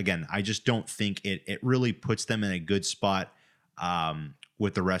happen, but again, I just don't think it really puts them in a good spot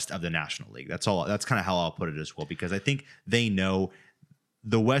with the rest of the National League. That's all. That's kind of how I'll put it as well, because I think they know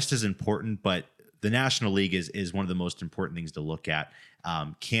the West is important, but the National League is one of the most important things to look at.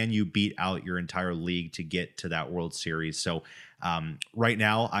 Can you beat out your entire league to get to that World Series? So right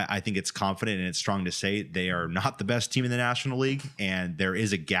now, I think it's confident and it's strong to say they are not the best team in the National League, and there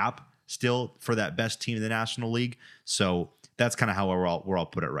is a gap still for that best team in the National League. So that's kind of how we're all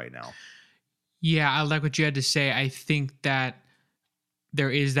put it right now. Yeah, I like what you had to say. I think that there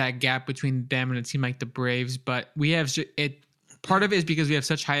is that gap between them and a team like the Braves, but we have it. Part of it is because we have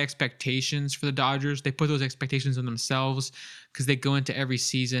such high expectations for the Dodgers. They put those expectations on themselves because they go into every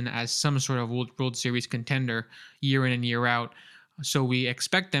season as some sort of World Series contender year in and year out. So we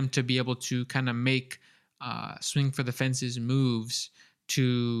expect them to be able to kind of make swing for the fences moves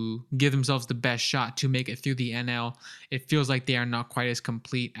to give themselves the best shot to make it through the NL. It feels like they are not quite as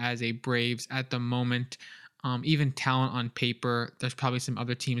complete as a Braves at the moment. Even talent on paper, there's probably some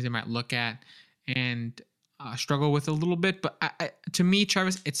other teams they might look at and struggle with a little bit, but to me,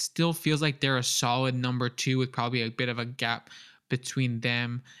 Travis, it still feels like they're a solid number 2 with probably a bit of a gap between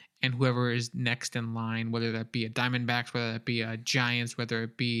them and whoever is next in line, whether that be a Diamondbacks, whether that be a Giants, whether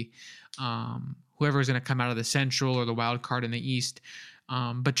it be whoever is going to come out of the Central or the wild card in the East.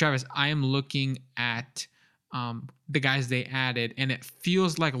 But Travis, I am looking at the guys they added, and it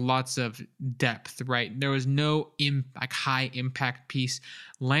feels like lots of depth, right? There was no high impact piece.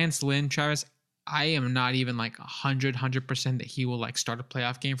 Lance Lynn, Travis, I am not even like 100% that he will like start a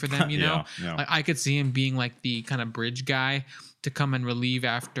playoff game for them, you know? Yeah. Like I could see him being like the kind of bridge guy to come and relieve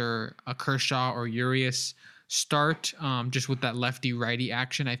after a Kershaw or Urias start, just with that lefty righty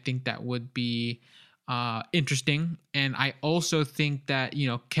action. I think that would be interesting. And I also think that,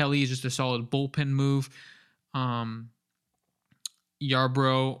 Kelly is just a solid bullpen move.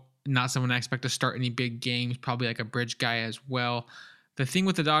 Yarbrough, not someone I expect to start any big games, probably like a bridge guy as well. The thing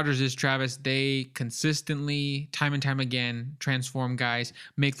with the Dodgers is, Travis, they consistently, time and time again, transform guys,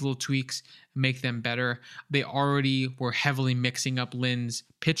 make little tweaks, make them better. They already were heavily mixing up Lynn's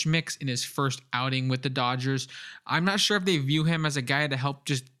pitch mix in his first outing with the Dodgers. I'm not sure if they view him as a guy to help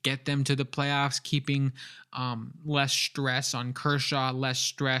just get them to the playoffs, keeping less stress on Kershaw, less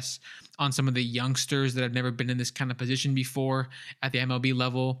stress on some of the youngsters that have never been in this kind of position before at the MLB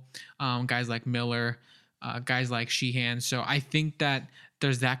level, guys like Miller, guys like Sheehan. So I think that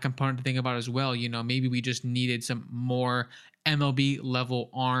there's that component to think about as well. Maybe we just needed some more MLB level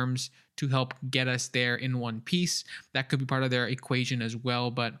arms to help get us there in one piece. That could be part of their equation as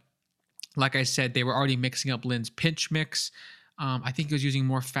well. But like I said, they were already mixing up Lynn's pitch mix. I think he was using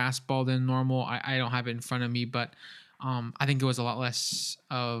more fastball than normal. I don't have it in front of me, but I think it was a lot less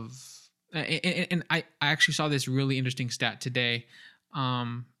of. And I actually saw this really interesting stat today.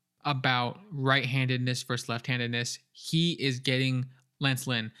 About right-handedness versus left-handedness. He is Lance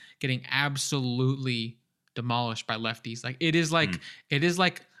Lynn getting absolutely demolished by lefties. Like it is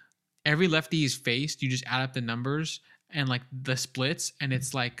like every lefty he's faced, you just add up the numbers and like the splits, and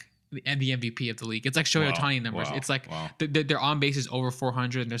it's like the MVP of the league. It's like Shohei Ohtani numbers. It's like their on base is over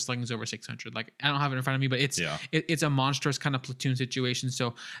 400 and their slugging is over 600. Like I don't have it in front of me, but it's a monstrous kind of platoon situation.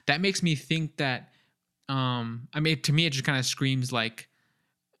 So that makes me think that to me it just kind of screams like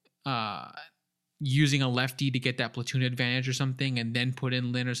using a lefty to get that platoon advantage or something and then put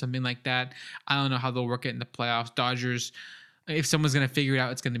in Lynn or something like that. I don't know how they'll work it in the playoffs. Dodgers, if someone's going to figure it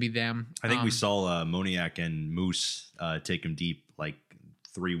out, it's going to be them. I think we saw Moniak and Moose take him deep like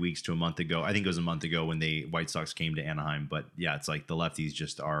 3 weeks to a month ago. I think it was a month ago when the White Sox came to Anaheim. But yeah, it's like the lefties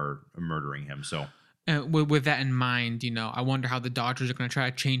just are murdering him. So with that in mind, I wonder how the Dodgers are going to try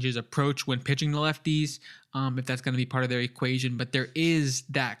to change his approach when pitching the lefties, if that's going to be part of their equation. But there is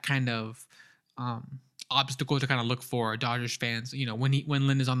that kind of obstacle to kind of look for Dodgers fans. When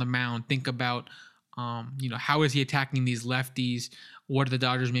Lynn is on the mound, think about, how is he attacking these lefties? What are the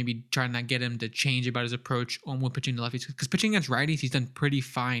Dodgers maybe trying to get him to change about his approach when pitching the lefties? Because pitching against righties, he's done pretty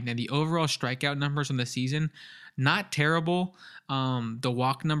fine. And the overall strikeout numbers on the season, not terrible. The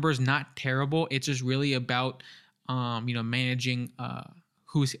walk numbers, not terrible. It's just really about, managing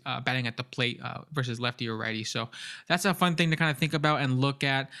who's batting at the plate versus lefty or righty. So that's a fun thing to kind of think about and look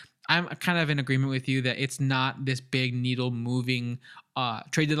at. I'm kind of in agreement with you that it's not this big needle moving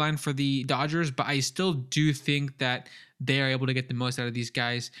trade deadline for the Dodgers, but I still do think that they are able to get the most out of these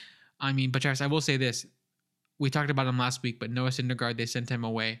guys. I mean, but Travis, I will say this. We talked about him last week, but Noah Syndergaard, they sent him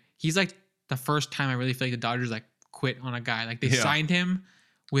away. He's like the first time I really feel like the Dodgers like quit on a guy. Like they signed him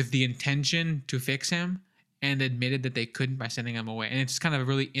with the intention to fix him and admitted that they couldn't by sending him away. And it's kind of a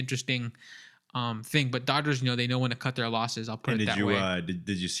really interesting thing. But Dodgers, they know when to cut their losses. I'll put it that way.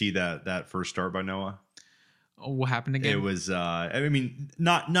 Did you see that first start by Noah? Oh, what happened again? It was I mean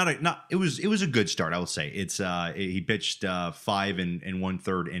it was a good start, I will say. It's he pitched 5 and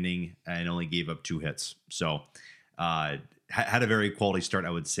 1/3 inning and only gave up 2 hits. So had a very quality start,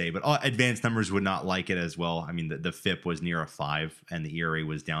 I would say. But advanced numbers would not like it as well. I mean the FIP was near a 5 and the ERA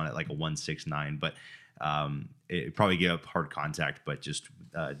was down at like a 1.69, but it probably gave up hard contact, but just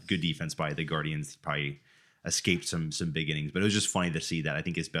good defense by the Guardians. Probably escaped some big innings, but it was just funny to see that. I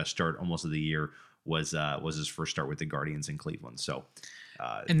think his best start almost of the year was his first start with the Guardians in Cleveland. So,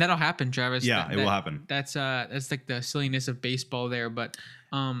 and that'll happen, Travis. Yeah, it will happen. That's like the silliness of baseball there. But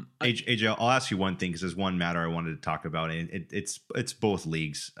AJ, I'll ask you one thing because there's one matter I wanted to talk about, and it's both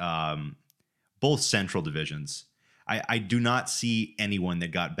leagues, both central divisions. I do not see anyone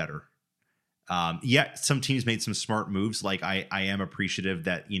that got better. Some teams made some smart moves. Like I am appreciative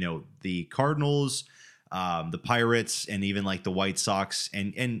that the Cardinals, the Pirates, and even like the White Sox,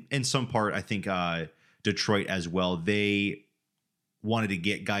 and in some part, I think Detroit as well. They wanted to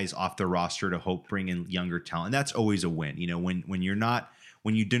get guys off the roster to hope bring in younger talent. That's always a win. When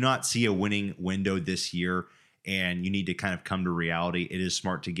you do not see a winning window this year, and you need to kind of come to reality, it is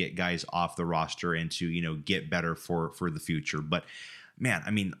smart to get guys off the roster and to get better for the future. But man,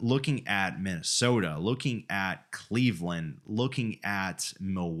 I mean, looking at Minnesota, looking at Cleveland, looking at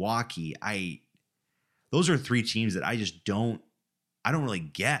Milwaukee, those are 3 teams that I don't really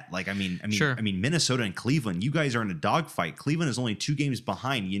get. Like, Sure. I mean, Minnesota and Cleveland, you guys are in a dogfight. Cleveland is only 2 games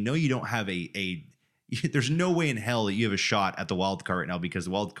behind. You don't have there's no way in hell that you have a shot at the wild card right now, because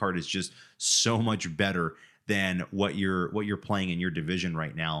the wild card is just so much better than what you're playing in your division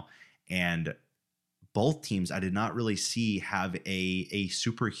right now. And both teams I did not really see have a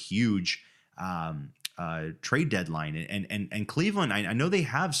super huge trade deadline, and Cleveland, I know they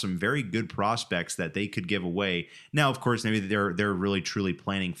have some very good prospects that they could give away. Now, of course, maybe they're really truly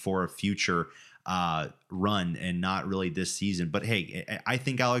planning for a future run and not really this season. But hey, I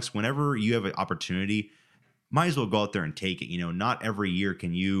think, Alex, whenever you have an opportunity, might as well go out there and take it. Not every year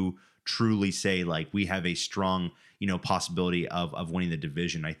can you truly say like we have a strong possibility of winning the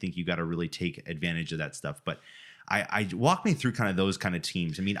division. I think you got to really take advantage of that stuff. But I walk me through kind of those kind of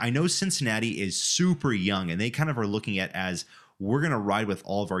teams. I mean, I know Cincinnati is super young, and they kind of are looking at as we're going to ride with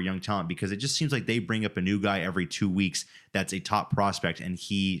all of our young talent, because it just seems like they bring up a new guy every 2 weeks that's a top prospect, and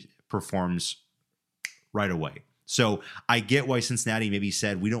he performs right away. So I get why Cincinnati maybe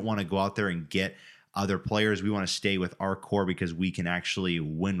said we don't want to go out there and get other players. We want to stay with our core because we can actually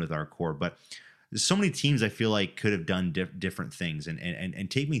win with our core. But there's so many teams I feel like could have done different things. And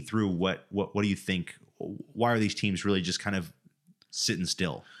take me through what do you think? Why are these teams really just kind of sitting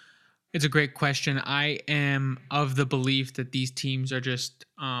still? It's a great question. I am of the belief that these teams are just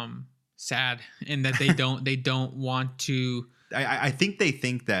sad, and that they don't want to. I think they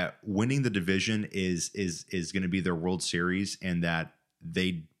think that winning the division is going to be their World Series, and that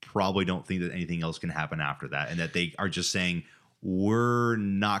they probably don't think that anything else can happen after that, and that they are just saying we're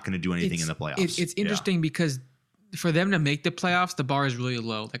not going to do anything in the playoffs. It's interesting because for them to make the playoffs, the bar is really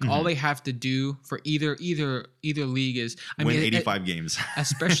low. Like all they have to do for either league is win 85 games,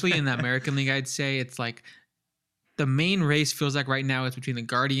 especially in the American League. I'd say it's like the main race feels like right now it's between the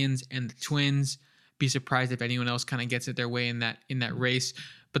Guardians and the Twins. Be surprised if anyone else kind of gets it their way in that race.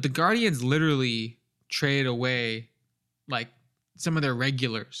 But the Guardians literally traded away like some of their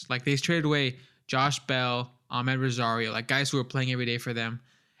regulars. Like they traded away Josh Bell, Ahmed Rosario, like guys who are playing every day for them.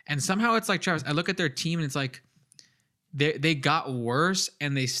 And somehow it's like, Travis, I look at their team and it's like they got worse,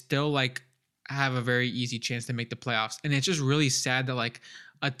 and they still like have a very easy chance to make the playoffs. And it's just really sad that like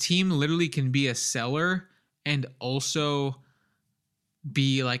a team literally can be a seller and also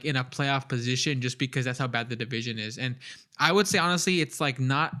be like in a playoff position just because that's how bad the division is. And I would say honestly, it's like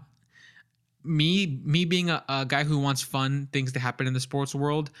not me being a guy who wants fun things to happen in the sports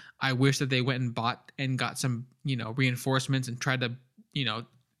world. I wish that they went and bought and got some reinforcements and tried to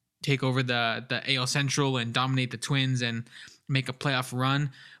take over the AL Central and dominate the Twins and make a playoff run.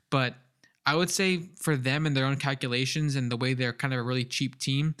 But I would say for them and their own calculations and the way they're kind of a really cheap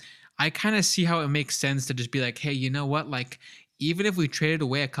team, I kind of see how it makes sense to just be like, hey, you know what? Like, even if we traded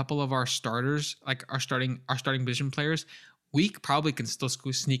away a couple of our starters, like our starting position players, we probably can still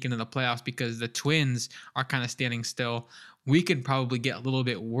sneak into the playoffs because the Twins are kind of standing still. We could probably get a little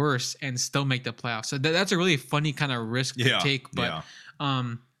bit worse and still make the playoffs. So that's a really funny kind of risk to take. But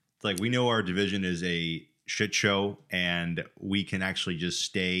It's like we know our division is a shit show, and we can actually just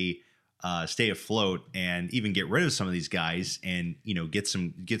stay afloat and even get rid of some of these guys, and get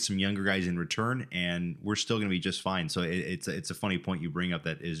some younger guys in return, and we're still going to be just fine. So it's a funny point you bring up.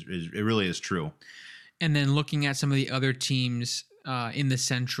 That is it really is true. And then looking at some of the other teams in the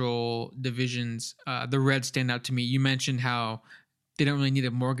Central divisions, the Reds stand out to me. You mentioned how they don't really need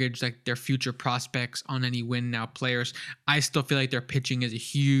to mortgage like their future prospects on any win now players. I still feel like their pitching is a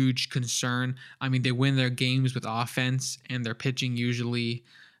huge concern. I mean, they win their games with offense, and their pitching usually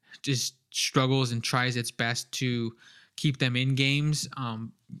just struggles and tries its best to keep them in games.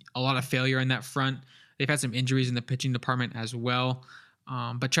 A lot of failure in that front. They've had some injuries in the pitching department as well.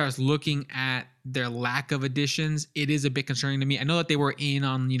 But Charles, looking at their lack of additions, it is a bit concerning to me. I know that they were in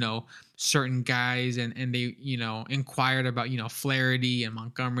on, certain guys and they, inquired about, Flaherty and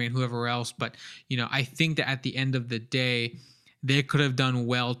Montgomery and whoever else. But, I think that at the end of the day, they could have done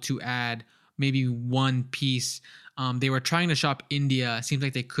well to add maybe one piece. They were trying to shop India. It seems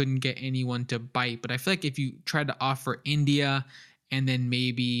like they couldn't get anyone to bite. But I feel like if you tried to offer India and then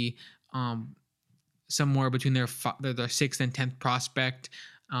maybe somewhere between their 6th and 10th prospect,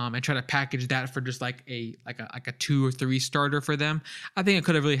 and try to package that for just like a 2 or 3 starter for them, I think it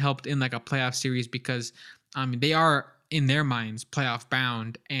could have really helped in like a playoff series, because they are in their minds playoff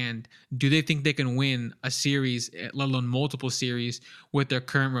bound, and do they think they can win a series, let alone multiple series, with their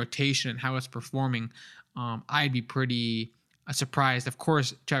current rotation and how it's performing? I'd be pretty surprised. Of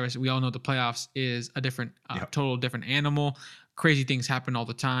course, Travis, we all know the playoffs is a different, total different animal. Crazy things happen all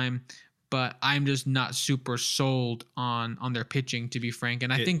the time. But I'm just not super sold on their pitching, to be frank.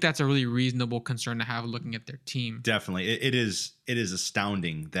 And I think that's a really reasonable concern to have looking at their team. Definitely. It is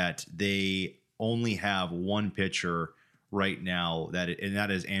astounding that they only have one pitcher right now, and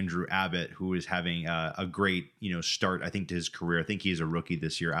that is Andrew Abbott, who is having a great start, I think, to his career. I think he's a rookie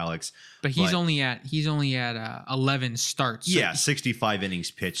this year, Alex. But he's only at 11 starts. So 65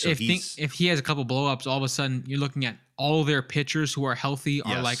 innings pitched. So if he has a couple blowups, all of a sudden you're looking at all their pitchers who are healthy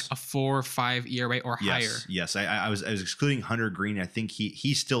are like a 4 or 5 ERA or higher. Yes. I was excluding Hunter Green. I think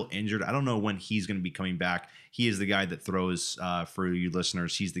he's still injured. I don't know when he's going to be coming back. He is the guy that throws, for you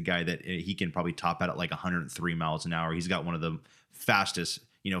listeners, he's the guy that he can probably top out at like 103 miles an hour. He's got one of the fastest,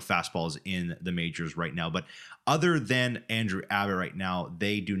 fastballs in the majors right now. But other than Andrew Abbott right now,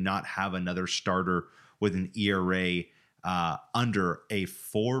 they do not have another starter with an ERA under a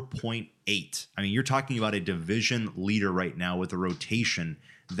 4.8. I mean, you're talking about a division leader right now with a rotation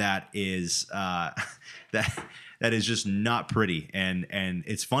that is that is just not pretty. And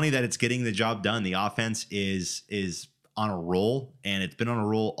it's funny that it's getting the job done. The offense is on a roll, and it's been on a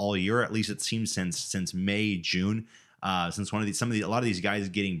roll all year. At least it seems since May, June, since a lot of these guys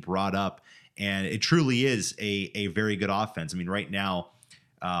getting brought up, and it truly is a very good offense. I mean, right now,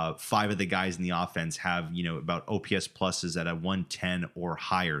 5 of the guys in the offense have, about OPS pluses at a 110 or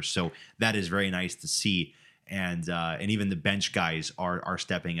higher. So that is very nice to see. And even the bench guys are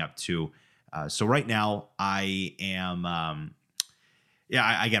stepping up too. So right now I am,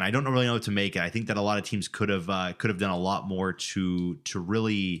 again, I don't really know what to make it. I think that a lot of teams could have done a lot more to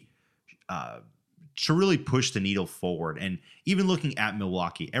really push the needle forward. And even looking at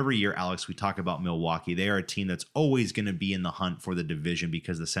Milwaukee, every year, Alex, we talk about Milwaukee. They are a team that's always going to be in the hunt for the division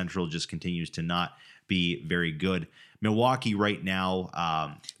because the Central just continues to not be very good. Milwaukee right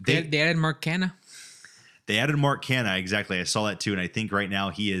now, they added Mark Canha. They added Mark Canha, exactly. I saw that too, and I think right now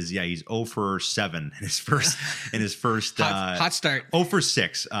he's 0 for 7 in his first hot start. 0 for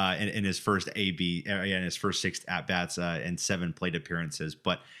 6 in his first in his first 6 at bats and 7 plate appearances.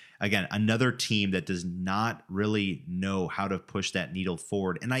 But again, another team that does not really know how to push that needle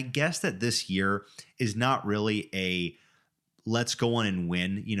forward. And I guess that this year is not really a let's go on and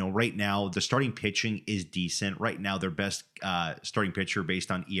win. Right now, the starting pitching is decent. Right now, their best starting pitcher based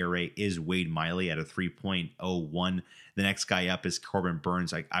on ERA is Wade Miley at a 3.01. The next guy up is Corbin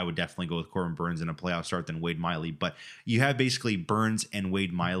Burns. I would definitely go with Corbin Burns in a playoff start than Wade Miley. But you have basically Burns and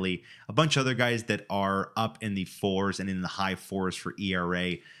Wade Miley, a bunch of other guys that are up in the 4s and in the high 4s for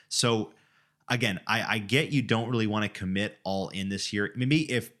ERA. So again, I get you don't really want to commit all in this year. Maybe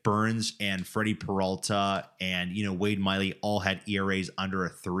if Burns and Freddie Peralta and Wade Miley all had ERAs under a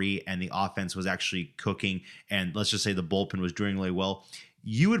 3 and the offense was actually cooking, and let's just say the bullpen was doing really well,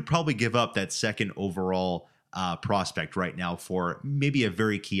 you would probably give up that second overall prospect right now for maybe a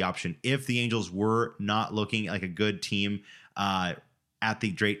very key option. If the Angels were not looking like a good team at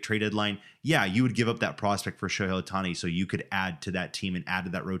the trade deadline, you would give up that prospect for Shohei Ohtani so you could add to that team and add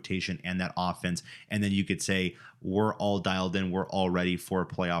to that rotation and that offense. And then you could say, we're all dialed in. We're all ready for a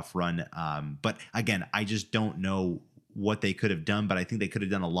playoff run. But again, I just don't know what they could have done, but I think they could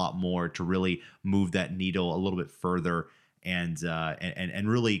have done a lot more to really move that needle a little bit further and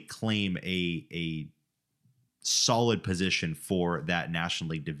really claim a solid position for that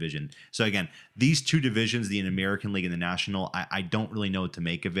National League division. So again, these two divisions, the American League and the National, I don't really know what to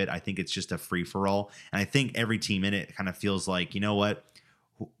make of it. I think it's just a free for all, and I think every team in it kind of feels like, you know what?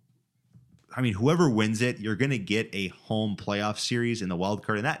 I mean, whoever wins it, you're going to get a home playoff series in the wild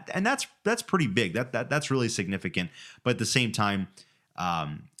card, and that's pretty big. That's really significant. But at the same time,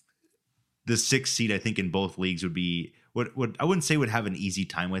 the 6th seed, I think, in both leagues would I wouldn't say would have an easy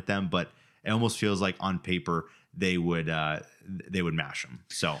time with them, but it almost feels like on paper they would mash them.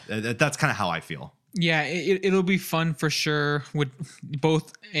 So that's kind of how I feel. Yeah, it'll be fun for sure with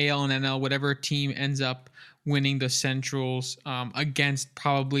both AL and NL. Whatever team ends up winning the Centrals against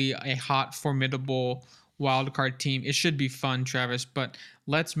probably a hot, formidable wild card team, it should be fun, Travis. But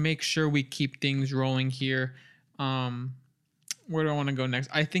let's make sure we keep things rolling here. Where do I want to go next?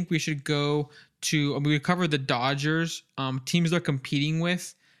 I think we should go to. We covered the Dodgers, teams they're competing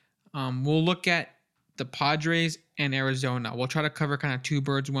with. We'll look at the Padres and Arizona. We'll try to cover kind of 2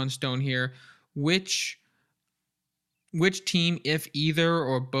 birds, 1 stone here. Which team, if either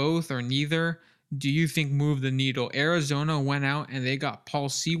or both or neither, do you think moved the needle? Arizona went out and they got Paul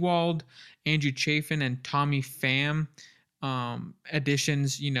Sewald, Andrew Chafin, and Tommy Pham.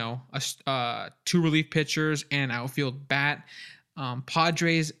 Additions, 2 relief pitchers and outfield bat.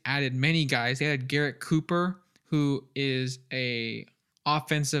 Padres added many guys. They had Garrett Cooper, who is a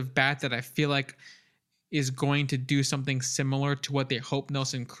offensive bat that I feel like is going to do something similar to what they hoped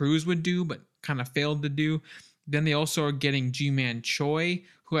Nelson Cruz would do, but kind of failed to do. Then they also are getting G-Man Choi,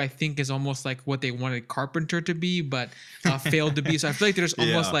 who I think is almost like what they wanted Carpenter to be, but failed to be. So I feel like there's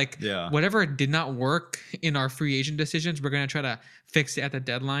almost whatever did not work in our free agent decisions, we're going to try to fix it at the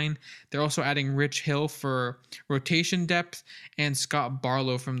deadline. They're also adding Rich Hill for rotation depth and Scott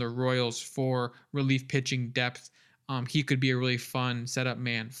Barlow from the Royals for relief pitching depth. He could be a really fun setup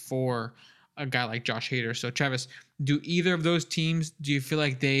man for a guy like Josh Hader. So Travis, do either of those teams, do you feel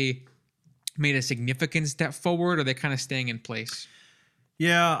like they made a significant step forward, or are they kind of staying in place?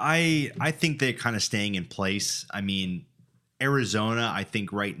 Yeah, I think they're kind of staying in place. I mean, Arizona, I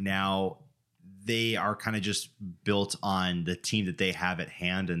think right now they are kind of just built on the team that they have at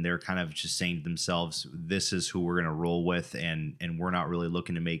hand, and they're kind of just saying to themselves, this is who we're going to roll with, and we're not really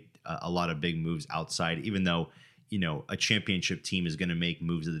looking to make a lot of big moves outside, even though, a championship team is going to make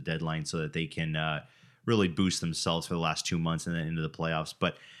moves at the deadline so that they can really boost themselves for the last 2 months and then into the playoffs.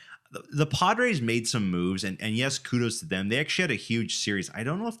 But the Padres made some moves, and yes, kudos to them. They actually had a huge series. I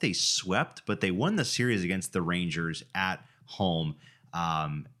don't know if they swept, but they won the series against the Rangers at home.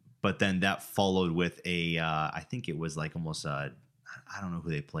 But then that followed with I think it was like almost I don't know who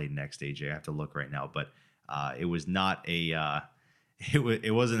they played next, AJ. I have to look right now, but it was not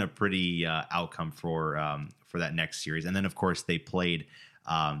it wasn't a pretty outcome for that next series. And then of course they played.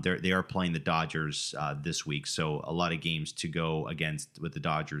 They are playing the Dodgers this week, so a lot of games to go against with the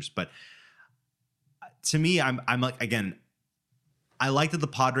Dodgers. But to me, I'm like, again, I like that the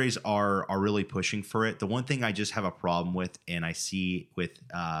Padres are really pushing for it. The one thing I just have a problem with, and I see with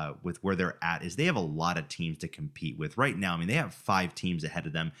where they're at, is they have a lot of teams to compete with right now. I mean, they have 5 teams ahead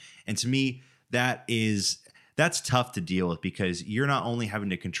of them, and to me, that's tough to deal with, because you're not only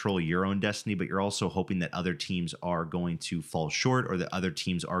having to control your own destiny, but you're also hoping that other teams are going to fall short, or that other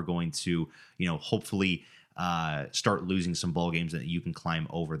teams are going to, hopefully start losing some ball games that you can climb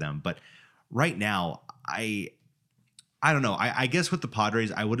over them. But right now, I don't know. I guess with the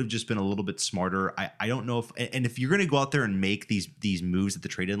Padres, I would have just been a little bit smarter. I don't know if you're going to go out there and make these moves at the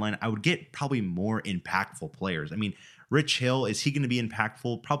trade deadline, I would get probably more impactful players. I mean, Rich Hill, is he going to be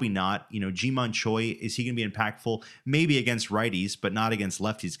impactful? Probably not. Ji-Man Choi, is he going to be impactful? Maybe against righties, but not against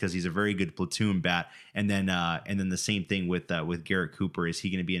lefties, because he's a very good platoon bat. And then the same thing with Garrett Cooper. Is he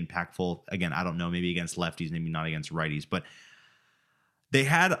going to be impactful? Again, I don't know. Maybe against lefties, maybe not against righties. But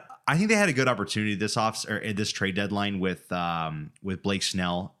I think they had a good opportunity this trade deadline with Blake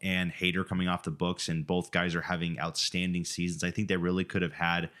Snell and Hader coming off the books, and both guys are having outstanding seasons. I think they really could have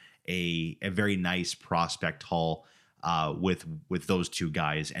had a very nice prospect haul with those 2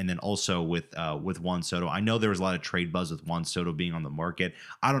 guys, and then also with Juan Soto. I know there was a lot of trade buzz with Juan Soto being on the market.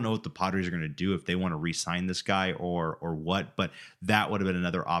 I don't know what the Padres are going to do, if they want to re-sign this guy or what, but that would have been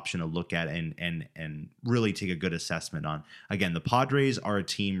another option to look at and really take a good assessment on. Again, the Padres are a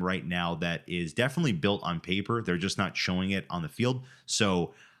team right now that is definitely built on paper. They're just not showing it on the field.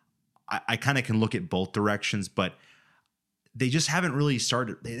 So I kind of can look at both directions, but they just haven't really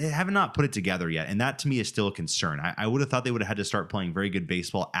started. They have not put it together yet. And that to me is still a concern. I would have thought they would have had to start playing very good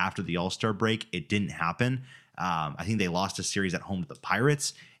baseball after the All-Star break. It didn't happen. I think they lost a series at home to the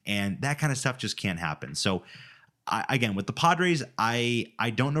Pirates, and that kind of stuff just can't happen. So again, with the Padres,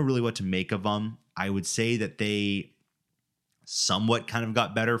 I don't know really what to make of them. I would say that they somewhat kind of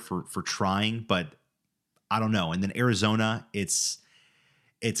got better for trying, but I don't know. And then Arizona, it's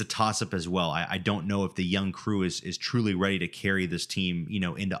a toss-up as well. I don't know if the young crew is truly ready to carry this team,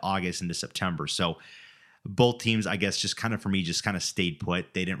 into August, into September. So both teams, I guess, just kind of for me, just kind of stayed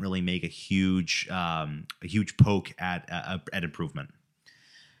put. They didn't really make a huge poke at improvement.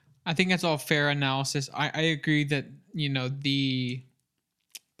 I think that's all fair analysis. I agree that, the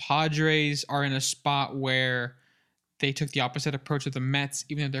Padres are in a spot where they took the opposite approach of the Mets,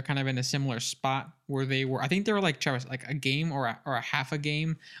 even though they're kind of in a similar spot where they were. I think they were like, Travis, like a game or a half a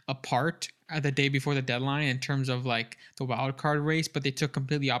game apart at the day before the deadline in terms of like the wild card race, but they took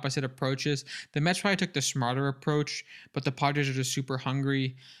completely opposite approaches. The Mets probably took the smarter approach, but the Padres are just super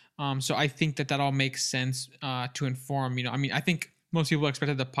hungry. So I think that all makes sense to inform. I think most people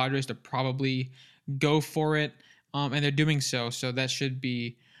expected the Padres to probably go for it, and they're doing so. So that should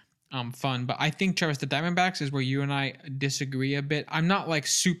be fun. But I think, Travis, the Diamondbacks is where you and I disagree a bit. I'm not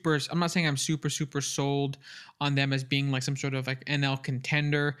saying I'm super sold on them as being like some sort of like NL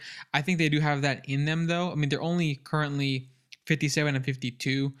contender. I think they do have that in them, though. I mean, they're only currently 57 and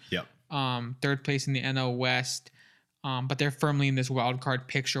 52. Yep. Third place in the NL West. But they're firmly in this wild card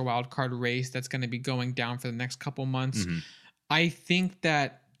race that's going to be going down for the next couple months. Mm-hmm. I think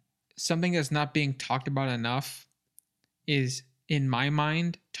that something that's not being talked about enough is, in my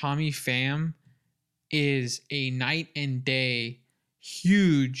mind, Tommy Pham is a night and day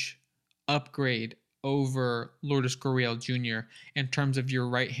huge upgrade over Lourdes Gurriel Jr. in terms of your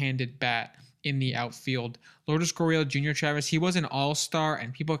right-handed bat in the outfield. Lourdes Gurriel Jr., Travis, he was an all-star,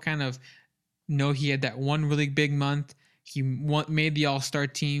 and people kind of know he had that one really big month. He made the all-star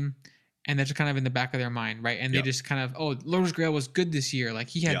team, and that's kind of in the back of their mind, right? And they just kind of, Lourdes Gurriel was good this year. Like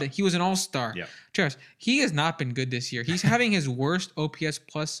he was an all-star. Yep. Travis, he has not been good this year. He's having his worst OPS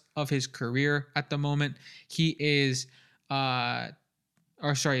plus of his career at the moment. He is,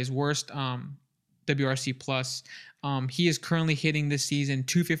 his worst WRC plus. He is currently hitting this season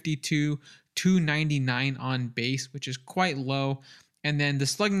 252, 299 on base, which is quite low. And then the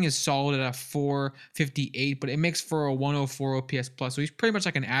slugging is solid at a 458, but it makes for a 104 OPS plus. So he's pretty much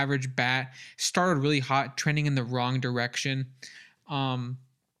like an average bat. Started really hot, trending in the wrong direction.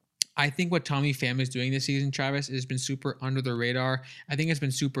 I think what Tommy Pham is doing this season, Travis, has been super under the radar. I think it's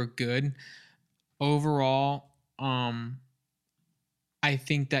been super good. Overall, I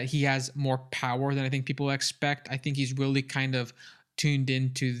think that he has more power than I think people expect. I think he's really kind of tuned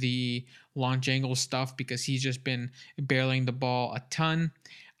into the launch angle stuff because he's just been barreling the ball a ton.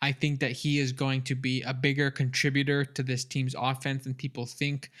 I think that he is going to be a bigger contributor to this team's offense than people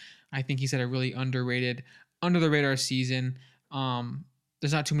think. I think he's had a really underrated, under the radar season.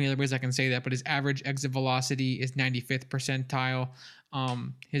 There's not too many other ways I can say that, but his average exit velocity is 95th percentile.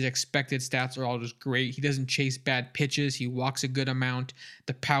 His expected stats are all just great. He doesn't chase bad pitches. He walks a good amount.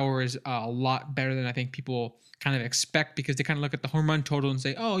 The power is a lot better than I think people kind of expect because they kind of look at the home run total and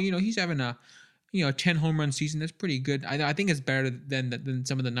say, he's having a 10 home run season. That's pretty good. I think it's better than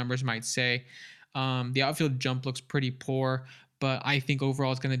some of the numbers might say. The outfield jump looks pretty poor, but I think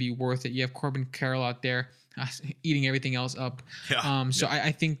overall it's going to be worth it. You have Corbin Carroll out there eating everything else up.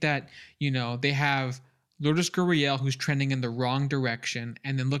 I think that, they have Lourdes Gurriel, who's trending in the wrong direction.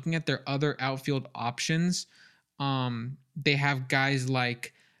 And then looking at their other outfield options, they have guys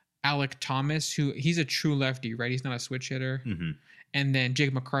like Alec Thomas, who he's a true lefty, right? He's not a switch hitter. Mm-hmm. And then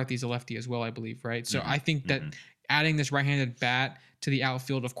Jake McCarthy's a lefty as well, I believe, right? So I think that adding this right-handed bat to the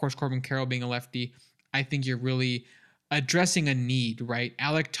outfield, of course, Corbin Carroll being a lefty, I think you're really addressing a need, right?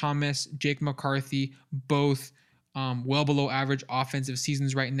 Alec Thomas, Jake McCarthy, both well below average offensive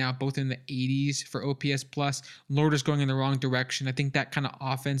seasons right now, both in the 80s for OPS plus. Lourdes going in the wrong direction. I think that kind of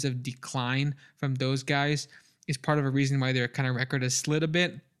offensive decline from those guys is part of a reason why their kind of record has slid a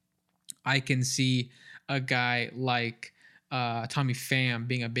bit. I can see a guy like Tommy Pham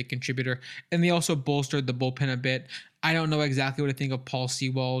being a big contributor. And they also bolstered the bullpen a bit. I don't know exactly what to think of Paul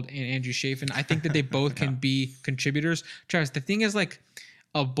Sewald and Andrew Chafin. I think that they both can be contributors. Travis, the thing is, like,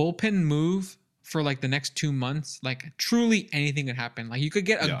 a bullpen move for like the next 2 months, like truly anything could happen. Like you could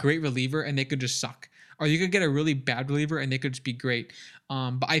get a great reliever and they could just suck. Or you could get a really bad reliever and they could just be great.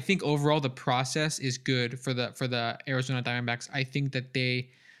 But I think overall the process is good for the Arizona Diamondbacks. I think that they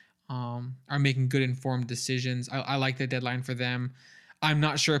are making good informed decisions. I like the deadline for them. I'm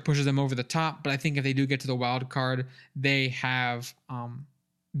not sure it pushes them over the top, but I think if they do get to the wild card, they have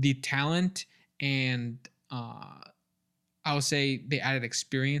the talent and I would say they added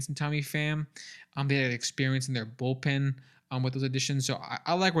experience in Tommy Pham. They added experience in their bullpen with those additions. So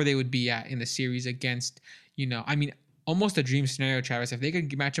I like where they would be at in the series against, I mean, almost a dream scenario, Travis. If they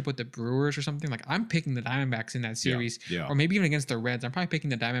could match up with the Brewers or something, like I'm picking the Diamondbacks in that series, Yeah. or maybe even against the Reds. I'm probably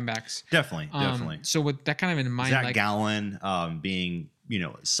picking the Diamondbacks. Definitely. So with that kind of in mind, Zach like Gallen being,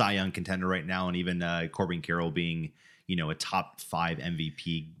 Cy Young contender right now, and even Corbin Carroll being, a top 5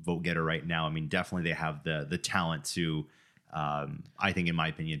 MVP vote getter right now. I mean, definitely they have the talent to, I think, in my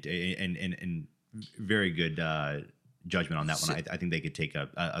opinion, and very good judgment on that one. I think they could take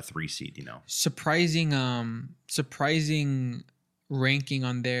a 3 seed. Surprising ranking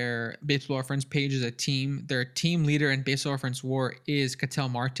on their Baseball Reference page as a team. Their team leader in Baseball Reference WAR is Ketel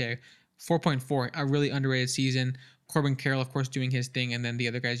Marte, 4.4, a really underrated season. Corbin Carroll, of course, doing his thing, and then the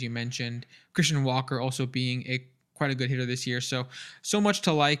other guys you mentioned. Christian Walker also being quite a good hitter this year. So much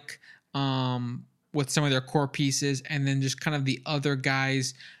to like with some of their core pieces, and then just kind of the other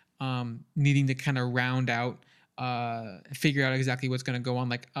guys needing to kind of round out, figure out exactly what's going to go on.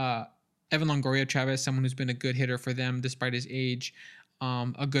 Like Evan Longoria, Travis, someone who's been a good hitter for them despite his age,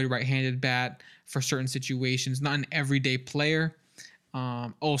 a good right-handed bat for certain situations, not an everyday player.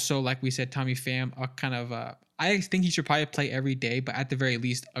 Also, like we said, Tommy Pham, a kind of I think he should probably play every day, but at the very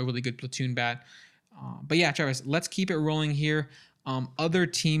least, a really good platoon bat. But yeah, Travis, let's keep it rolling here. Other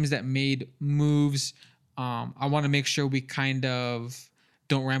teams that made moves, I want to make sure we kind of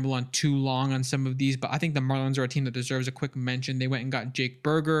don't ramble on too long on some of these, but I think the Marlins are a team that deserves a quick mention. They went and got Jake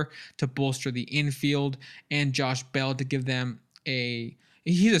Berger to bolster the infield and Josh Bell to give them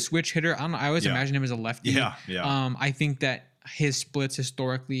he's a switch hitter. I don't know. I always imagine him as a lefty. Yeah. I think that his splits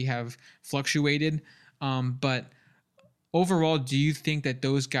historically have fluctuated. But overall, do you think that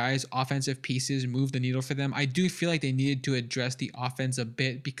those guys' offensive pieces move the needle for them? I do feel like they needed to address the offense a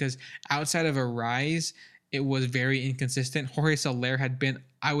bit because outside of a rise, it was very inconsistent. Jorge Soler had been,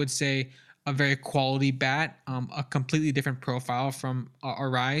 I would say, a very quality bat, a completely different profile from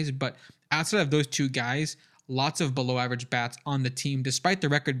Arise. But outside of those two guys, lots of below average bats on the team, despite the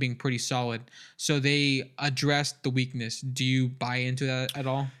record being pretty solid. So they addressed the weakness. Do you buy into that at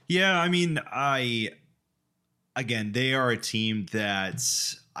all? Yeah, I mean, again, they are a team that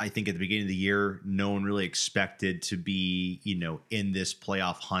I think at the beginning of the year, no one really expected to be, in this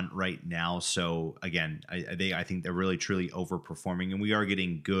playoff hunt right now. So again, I think they're really truly overperforming, and we are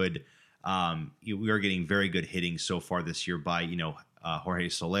getting good. We are getting very good hitting so far this year by Jorge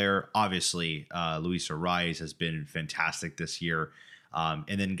Soler. Obviously, Luis Arraez has been fantastic this year.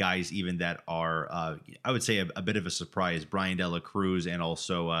 And then guys even that are, I would say, a bit of a surprise, Brian De La Cruz and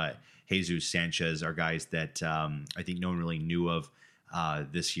also Jesus Sanchez are guys that I think no one really knew of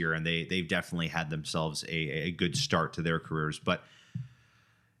this year, and they've definitely had themselves a good start to their careers. But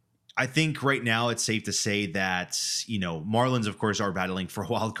I think right now it's safe to say that, Marlins, of course, are battling for a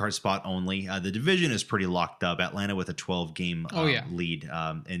wild card spot only. The division is pretty locked up. Atlanta with a 12-game lead.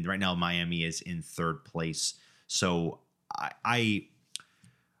 And right now Miami is in third place. So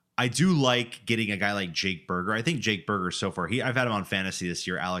I do like getting a guy like Jake Berger. I think Jake Berger so far, I've had him on fantasy this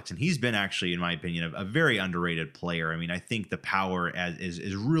year, Alex, and he's been actually, in my opinion, a very underrated player. I mean, I think the power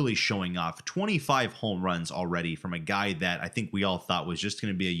is really showing off. 25 home runs already from a guy that I think we all thought was just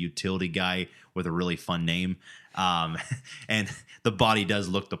going to be a utility guy with a really fun name. And the body does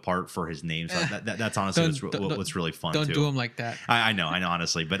look the part for his name. So that's honestly what's really fun. Don't do him like that. I know,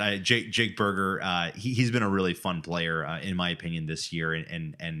 honestly. But Jake Berger, he's been a really fun player, in my opinion, this year,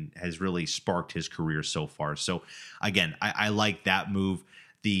 and has really sparked his career so far. So again, I like that move.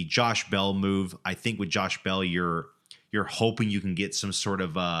 The Josh Bell move, I think with Josh Bell, you're hoping you can get some sort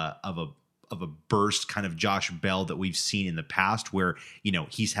of a burst kind of Josh Bell that we've seen in the past, where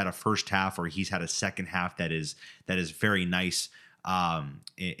he's had a first half or he's had a second half that is very nice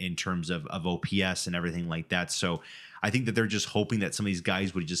in terms of OPS and everything like that. So I think that they're just hoping that some of these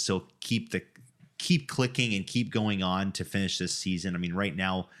guys would just still keep clicking and keep going on to finish this season. I mean, right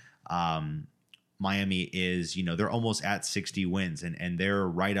now, Miami is, they're almost at 60 wins, and they're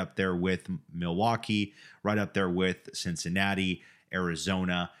right up there with Milwaukee, right up there with Cincinnati,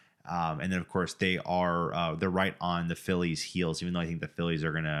 Arizona. And then of course they're right on the Phillies' heels, even though I think the Phillies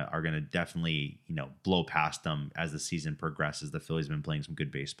are gonna definitely blow past them as the season progresses. The Phillies have been playing some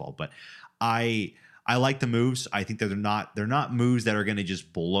good baseball, but I like the moves. I think that they're not moves that are going to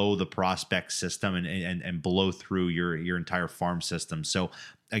just blow the prospect system and blow through your entire farm system. So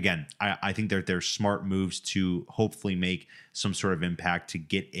again, I think they're smart moves to hopefully make some sort of impact to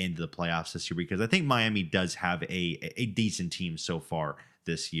get into the playoffs this year, because I think Miami does have a decent team so far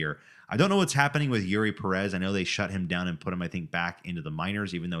this year. I don't know what's happening with Yuri Perez. I know they shut him down and put him, I think, back into the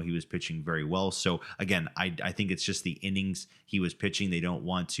minors, even though he was pitching very well. So again, I think it's just the innings he was pitching. They don't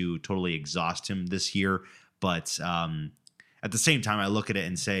want to totally exhaust him this year. But at the same time, I look at it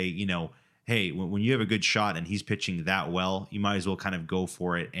and say, hey, when you have a good shot and he's pitching that well, you might as well kind of go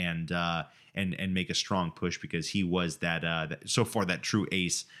for it and make a strong push, because he was that so far that true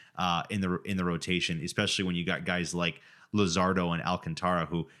ace in the rotation, especially when you got guys like Luzardo and Alcantara,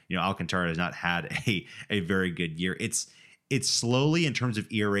 who Alcantara has not had a very good year. It's slowly, in terms of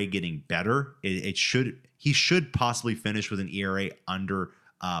ERA, getting better. He should possibly finish with an ERA under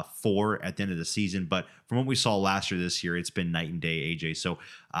 4 at the end of the season, but from what we saw last year, this year, it's been night and day, AJ. So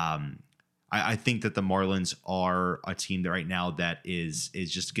I think that the Marlins are a team that right now that is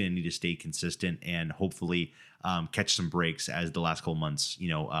just going to need to stay consistent and hopefully catch some breaks as the last couple months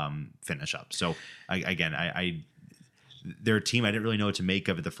finish up. So they're a team I didn't really know what to make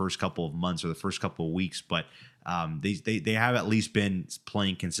of it the first couple of months or the first couple of weeks, but they have at least been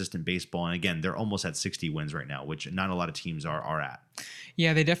playing consistent baseball. And again, they're almost at 60 wins right now, which not a lot of teams are at.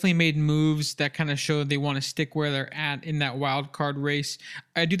 Yeah, they definitely made moves that kind of showed they want to stick where they're at in that wild card race.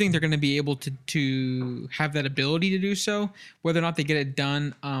 I do think they're going to be able to have that ability to do so. Whether or not they get it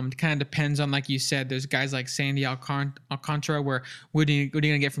done, kind of depends on, like you said, there's guys like Sandy Alcantara, where what are you going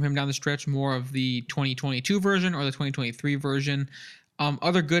to get from him down the stretch? More of the 2022 version or the 2023 version?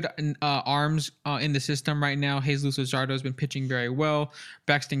 Other good arms in the system right now. Jesus Luzardo has been pitching very well.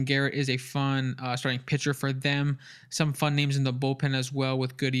 Braxton Garrett is a fun starting pitcher for them. Some fun names in the bullpen as well,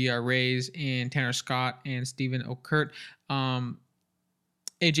 with good ERAs in Tanner Scott and Steven Okert.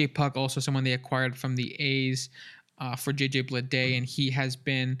 AJ Puck, also someone they acquired from the A's for JJ Bleday, and he has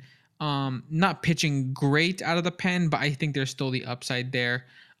been not pitching great out of the pen, but I think there's still the upside there.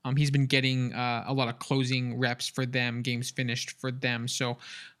 He's been getting a lot of closing reps for them, games finished for them. So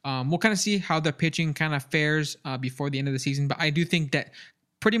we'll kind of see how the pitching kind of fares before the end of the season. But I do think that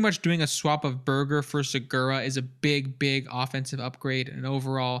pretty much doing a swap of Berger for Segura is a big, big offensive upgrade, an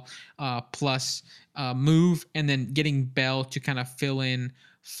overall plus move. And then getting Bell to kind of fill in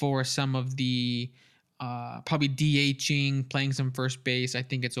for some of the probably DHing, playing some first base. I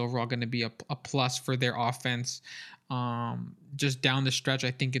think it's overall going to be a plus for their offense. Just down the stretch,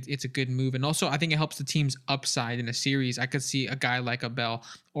 I think it's a good move. And also, I think it helps the team's upside in a series. I could see a guy like a Bell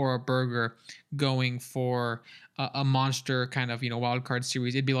or a Berger going for a monster kind of, wild card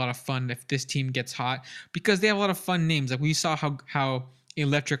series. It'd be a lot of fun if this team gets hot, because they have a lot of fun names. Like we saw how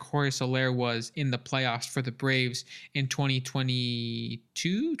electric Jorge Soler was in the playoffs for the Braves in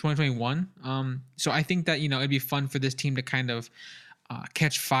 2021. So I think that, it'd be fun for this team to kind of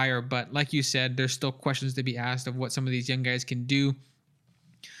catch fire. But like you said, there's still questions to be asked of what some of these young guys can do.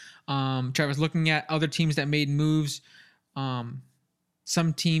 Travis, looking at other teams that made moves,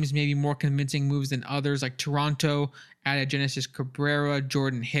 some teams maybe more convincing moves than others, like Toronto added Genesis Cabrera,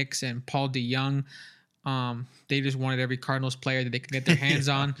 Jordan Hicks, and Paul DeYoung. They just wanted every Cardinals player that they could get their hands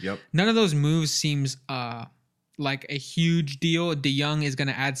on. Yep. None of those moves seems like a huge deal. DeYoung is going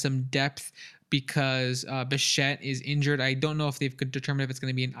to add some depth because Bichette is injured. I don't know if they've could determine if it's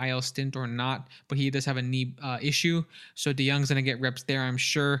going to be an IL stint or not, but he does have a knee issue. So DeYoung's going to get reps there, I'm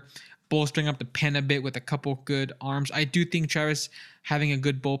sure. Bolstering up the pen a bit with a couple good arms. I do think, Travis, having a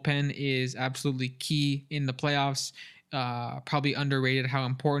good bullpen is absolutely key in the playoffs. Probably underrated how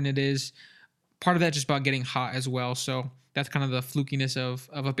important it is. Part of that just about getting hot as well. So that's kind of the flukiness of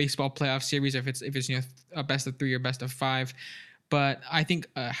a baseball playoff series, if it's a best of 3 or best of 5. But I think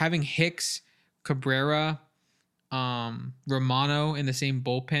having Hicks, Cabrera, Romano in the same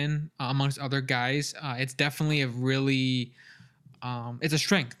bullpen amongst other guys, it's definitely a really it's a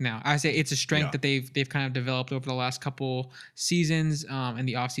strength now. I say it's a strength that they've kind of developed over the last couple seasons and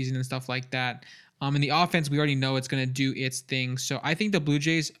the offseason and stuff like that. In the offense, we already know it's going to do its thing. So I think the Blue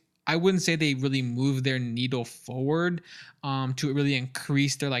Jays, I wouldn't say they really move their needle forward to really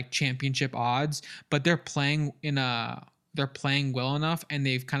increase their championship odds, but they're playing well enough, and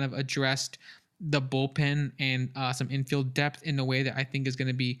they've kind of addressed the bullpen and some infield depth in a way that I think is going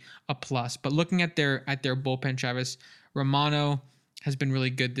to be a plus. But looking at their bullpen, Travis, Romano has been really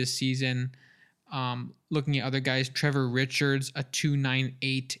good this season. Looking at other guys, Trevor Richards, a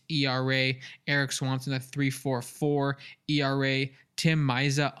 2.98 ERA, Eric Swanson, a 3.44 ERA, Tim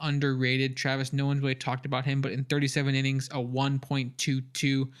Maiza, underrated. Travis, no one's really talked about him, but in 37 innings, a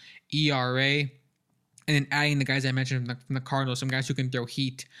 1.22 ERA. And then adding the guys I mentioned from the Cardinals, some guys who can throw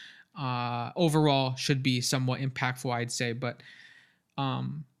heat, overall should be somewhat impactful, I'd say. But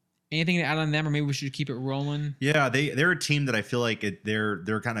Anything to add on them, or maybe we should keep it rolling? Yeah, they're a team that I feel like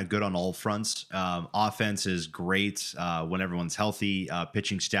they're kind of good on all fronts. Offense is great when everyone's healthy.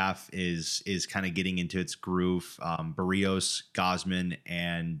 Pitching staff is kind of getting into its groove. Barrios, Gosman,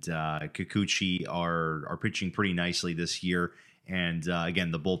 and Kikuchi are pitching pretty nicely this year. And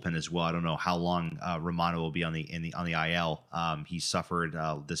again, the bullpen as well. I don't know how long Romano will be on the IL. He suffered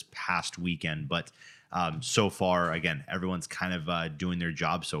this past weekend, but so far, again, everyone's kind of doing their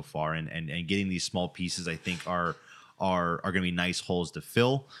job so far, and getting these small pieces, I think, are going to be nice holes to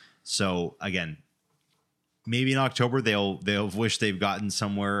fill. So again, maybe in October they'll wish they've gotten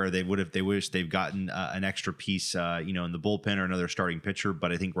somewhere, or they wish they've gotten an extra piece, in the bullpen or another starting pitcher.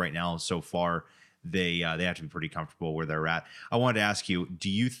 But I think right now, so far, they have to be pretty comfortable where they're at. I wanted to ask you, do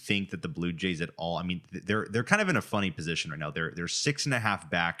you think that the Blue Jays at all? I mean, they're kind of in a funny position right now. They're 6.5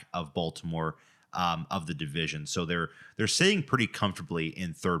 back of Baltimore. Of the division, so they're sitting pretty comfortably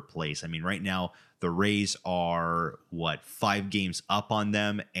in third place. I mean, right now the Rays are 5 games up on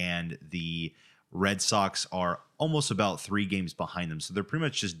them, and the Red Sox are almost about 3 games behind them. So they're pretty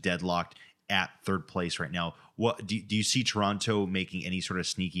much just deadlocked at third place right now. What do you see Toronto making any sort of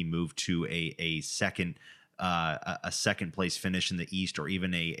sneaky move to a second place finish in the East, or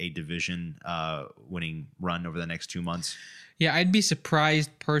even a division winning run over the next 2 months? Yeah, I'd be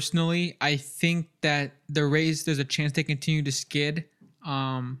surprised personally. I think that the Rays, there's a chance they continue to skid.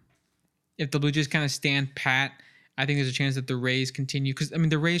 If the Blue Jays kind of stand pat, I think there's a chance that the Rays continue. Because, I mean,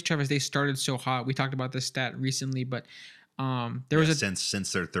 the Rays, Travis, they started so hot. We talked about this stat recently, but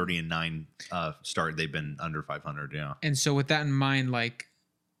since their 30-9 start, they've been under 500. Yeah. And so with that in mind, like,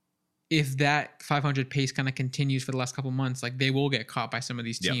 if that 500 pace kind of continues for the last couple months, like, they will get caught by some of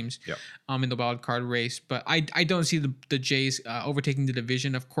these teams in the wild card race. But I don't see the Jays overtaking the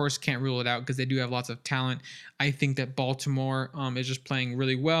division. Of course, can't rule it out because they do have lots of talent. I think that Baltimore is just playing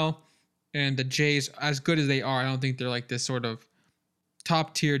really well. And the Jays, as good as they are, I don't think they're like this sort of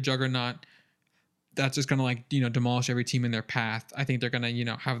top tier juggernaut that's just going to demolish every team in their path. I think they're going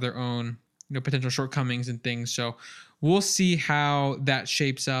to, have their own, potential shortcomings and things. So we'll see how that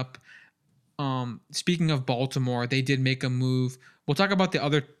shapes up. Speaking of Baltimore, they did make a move. We'll talk about the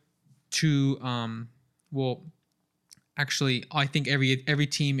other two. Actually, I think every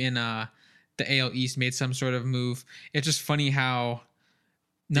team in the AL East made some sort of move. It's just funny how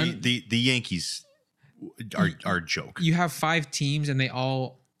the Yankees are a joke. You have 5 teams and they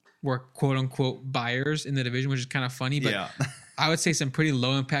all were quote unquote buyers in the division, which is kind of funny. But I would say some pretty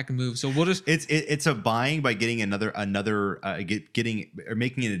low impact moves. So we'll just it's a buying by getting making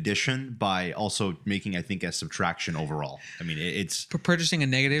an addition by also making, I think, a subtraction overall. I mean, it's purchasing a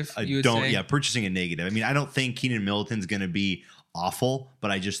negative. Purchasing a negative. I mean, I don't think Keenan Middleton's going to be awful,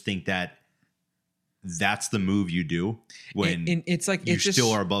 but I just think that that's the move you do when it's like you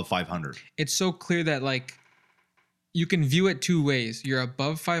still are above 500. It's so clear that, like, you can view it 2 ways. You're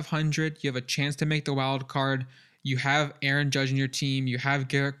above 500. You have a chance to make the wild card. You have Aaron Judge in your team. You have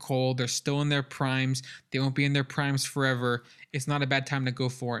Garrett Cole. They're still in their primes. They won't be in their primes forever. It's not a bad time to go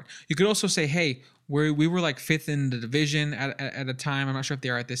for it. You could also say, hey, we were like 5th in the division at a time. I'm not sure if they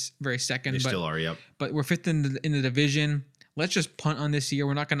are at this very second. They still are, yep. But we're 5th in the division. Let's just punt on this year.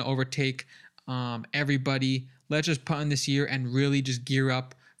 We're not going to overtake everybody. Let's just punt on this year and really just gear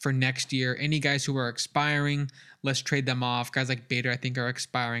up for next year. Any guys who are expiring, let's trade them off. Guys like Bader, I think, are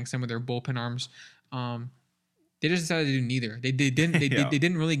expiring. Some of their bullpen arms. They just decided to do neither. They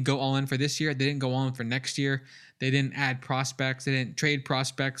didn't really go all in for this year. They didn't go all in for next year. They didn't add prospects. They didn't trade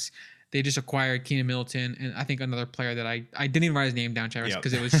prospects. They just acquired Keenan Middleton and I think another player that I didn't even write his name down, Travis,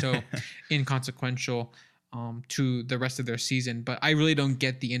 because it was so inconsequential to the rest of their season. But I really don't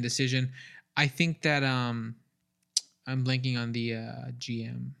get the indecision. I think that I'm blanking on the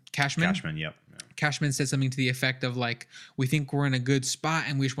GM. Cashman, yep. Cashman said something to the effect of, like, we think we're in a good spot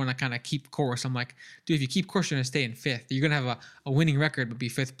and we just want to kind of keep course. I'm like, dude, if you keep course, you're going to stay in 5th. You're going to have a winning record but be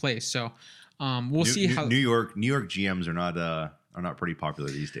 5th place. So we'll see how New York GMs are not pretty popular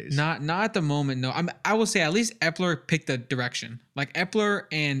these days. Not at the moment. No, I will say at least Epler picked a direction. Like Epler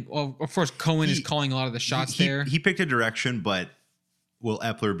and, well, of course Cohen is calling a lot of the shots there. He picked a direction, but will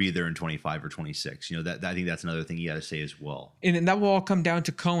Epler be there in 25 or 26? That I think that's another thing you got to say as well. And that will all come down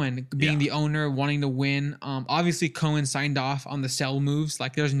to Cohen being the owner, wanting to win. Obviously, Cohen signed off on the sell moves.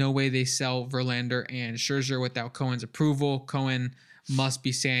 Like, there's no way they sell Verlander and Scherzer without Cohen's approval. Cohen must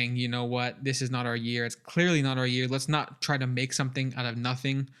be saying, you know what, this is not our year. It's clearly not our year. Let's not try to make something out of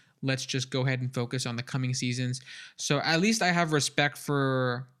nothing. Let's just go ahead and focus on the coming seasons. So at least I have respect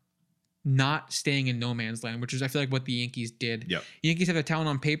for not staying in no man's land, which is, I feel like, what the Yankees did. Yep. Yankees have the talent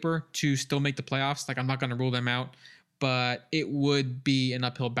on paper to still make the playoffs. Like, I'm not going to rule them out, but it would be an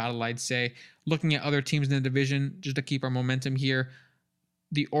uphill battle, I'd say. Looking at other teams in the division, just to keep our momentum here,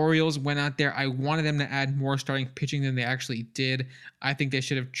 the Orioles went out there. I wanted them to add more starting pitching than they actually did. I think they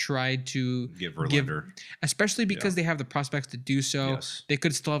should have tried to Give Verlander. especially because they have the prospects to do so. Yes. They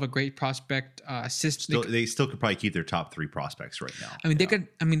could still have a great prospect assist. They still could probably keep their top 3 prospects right now. I mean, they could.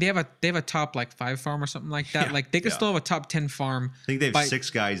 I mean, they have a top like 5 farm or something like that. Yeah, Like they could still have a top 10 farm. I think they have 6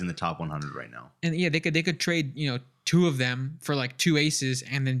 guys in the top 100 right now. And yeah, they could trade 2 of them for like 2 aces,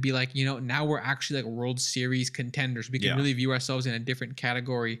 and then be like, now we're actually like World Series contenders. We can really view ourselves in a different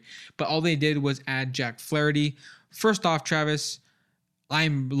category. But all they did was add Jack Flaherty. First off, Travis,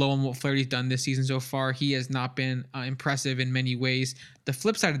 I'm low on what Flaherty's done this season so far. He has not been impressive in many ways. The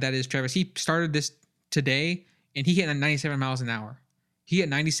flip side of that is, Travis, he started this today and he hit 97 miles an hour. He hit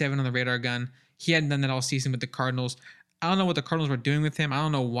 97 on the radar gun. He hadn't done that all season with the Cardinals. I don't know what the Cardinals were doing with him. I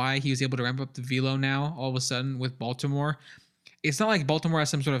don't know why he was able to ramp up the velo now all of a sudden with Baltimore. It's not like Baltimore has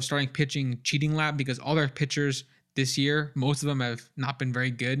some sort of starting pitching cheating lab, because all their pitchers this year, most of them have not been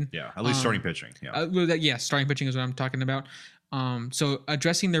very good. Yeah, at least starting pitching. Yeah, starting pitching is what I'm talking about. So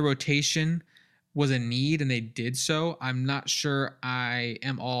addressing their rotation was a need, and they did so. I'm not sure I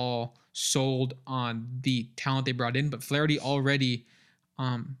am all sold on the talent they brought in, but Flaherty already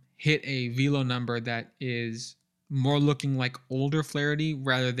hit a velo number that is more looking like older Flaherty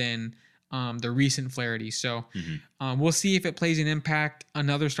rather than the recent Flaherty. So we'll see if it plays an impact.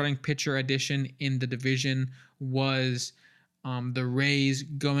 Another starting pitcher addition in the division was the Rays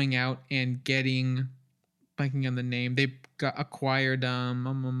going out and getting, blanking on the name, they got acquired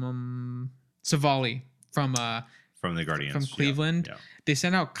Savali from the Guardians, from Cleveland. Yeah. They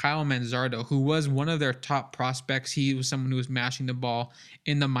sent out Kyle Manzardo, who was one of their top prospects. He was someone who was mashing the ball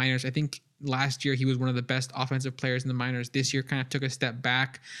in the minors. I think last year he was one of the best offensive players in the minors. This year kind of took a step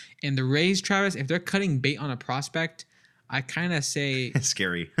back. And the Rays, Travis, if they're cutting bait on a prospect, I kind of say it's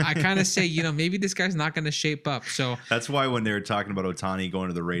scary. I kind of say, maybe this guy's not going to shape up. So that's why when they were talking about Ohtani going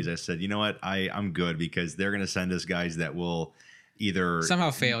to the Rays, I said, you know what, I'm good, because they're going to send us guys that will either somehow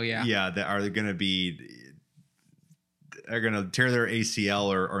fail. Yeah, that are going to be. They're going to tear their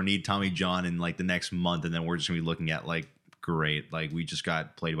ACL or need Tommy John in like the next month, and then we're just going to be looking at like, great, like we just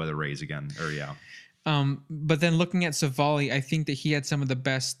got played by the Rays again. But then looking at Savali, I think that he had some of the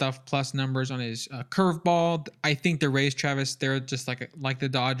best stuff plus numbers on his curveball. I think the Rays, Travis, they're just like the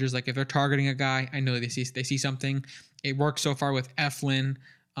Dodgers. Like if they're targeting a guy, I know they see something. It works so far with Eflin.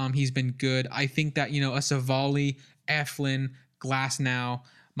 He's been good. I think that a Savali, Eflin, Glasnow,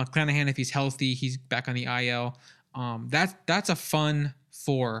 McClanahan, if he's healthy, he's back on the IL. That's a fun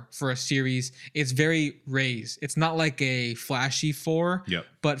 4 for a series. It's very Rays. It's not like a flashy 4,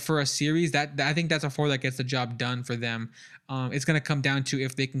 but for a series, that I think that's a 4 that gets the job done for them. It's going to come down to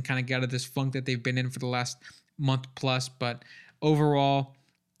if they can kind of get out of this funk that they've been in for the last month plus. But overall,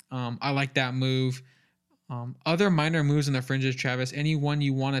 I like that move. Other minor moves in the fringes, Travis, anyone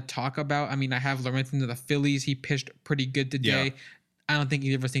you want to talk about? I mean, I have Lorenzen to the Phillies. He pitched pretty good today. Yeah. I don't think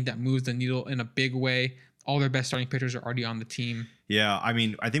either of us think that moves the needle in a big way. All their best starting pitchers are already on the team. Yeah, I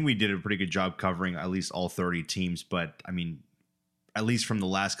mean, I think we did a pretty good job covering at least all 30 teams. But, I mean, at least from the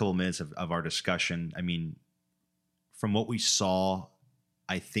last couple of minutes of our discussion, I mean, from what we saw,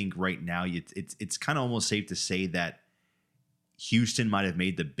 I think right now it's kind of almost safe to say that Houston might have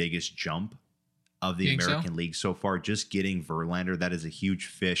made the biggest jump of the American League so far. Just getting Verlander, that is a huge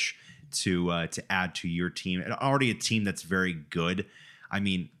fish to add to your team. And already a team that's very good. I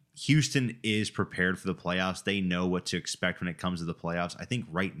mean, Houston is prepared for the playoffs. They know what to expect when it comes to the playoffs. I think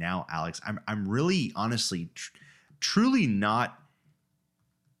right now, Alex, I'm really honestly, truly not,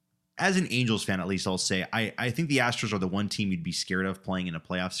 as an Angels fan, at least I'll say, I think the Astros are the one team you'd be scared of playing in a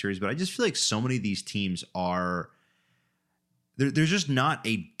playoff series, but I just feel like so many of these teams are, there's just not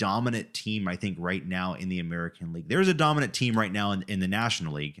a dominant team, I think, right now in the American League. There's a dominant team right now in the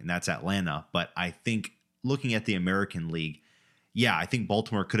National League, and that's Atlanta, but I think looking at the American League, yeah, I think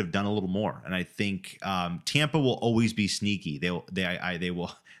Baltimore could have done a little more, and I think Tampa will always be sneaky. They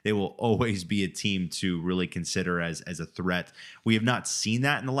will always be a team to really consider as a threat. We have not seen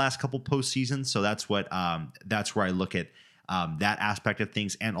that in the last couple postseasons, so that's where I look at that aspect of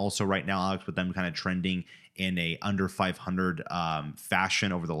things, and also right now, Alex, with them kind of trending in a under 500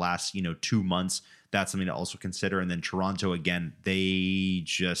 fashion over the last 2 months. That's something to also consider. And then Toronto, again, they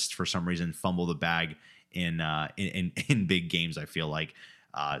just for some reason fumble the bag in big games, I feel like.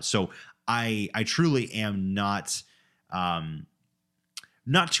 So I truly am not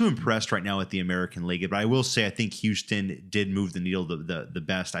not too impressed right now with the American League, but I will say I think Houston did move the needle the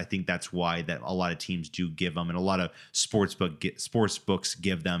best. I think that's why that a lot of teams do give them, and a lot of sports books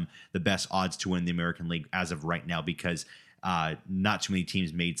give them the best odds to win the American League as of right now, because not too many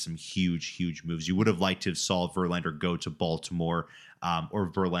teams made some huge moves. You would have liked to have saw Verlander go to Baltimore, or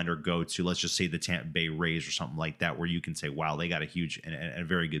Verlander go to, let's just say, the Tampa Bay Rays or something like that, where you can say, wow, they got a huge and a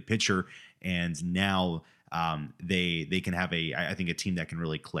very good pitcher, and now they can have I think a team that can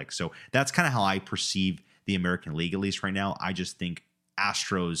really click. So that's kind of how I perceive the American League, at least right now. I just think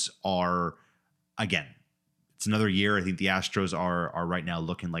Astros are, again, it's another year. I think the Astros are right now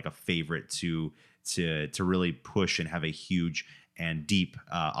looking like a favorite to really push and have a huge and deep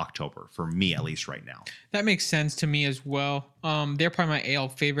October, for me, at least right now. That makes sense to me as well. They're probably my AL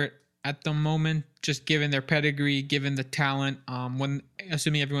favorite at the moment, just given their pedigree, given the talent. When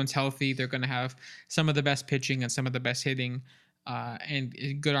assuming everyone's healthy, they're going to have some of the best pitching and some of the best hitting, and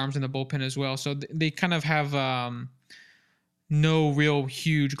good arms in the bullpen as well. So they kind of have no real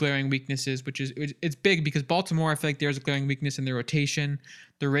huge glaring weaknesses, which is it's big, because Baltimore, I feel like there's a glaring weakness in their rotation.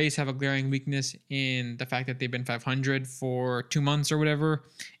 The Rays have a glaring weakness in the fact that they've been 500 for 2 months or whatever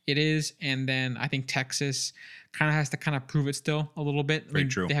it is. And then I think Texas kind of has to kind of prove it still a little bit. Very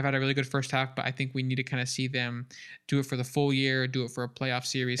true. They have had a really good first half, but I think we need to kind of see them do it for the full year, do it for a playoff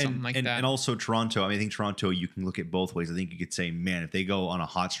series, something like that. And also Toronto. I mean, I think Toronto, you can look at both ways. I think you could say, man, if they go on a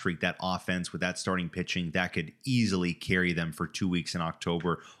hot streak, that offense with that starting pitching, that could easily carry them for 2 weeks in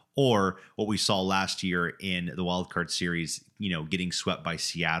October. Or what we saw last year in the wild card series, getting swept by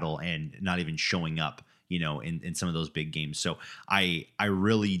Seattle and not even showing up, in some of those big games. So I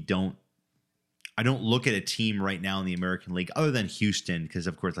really don't look at a team right now in the American League other than Houston, because,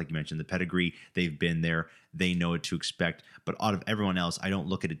 of course, like you mentioned, the pedigree, they've been there, they know what to expect. But out of everyone else, I don't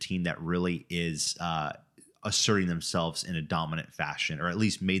look at a team that really is asserting themselves in a dominant fashion, or at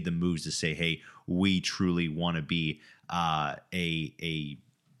least made the moves to say, hey, we truly want to be a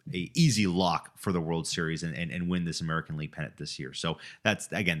easy lock for the World Series and win this American League pennant this year. So that's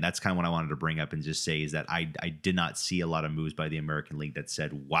kind of what I wanted to bring up and just say, is that I did not see a lot of moves by the American League that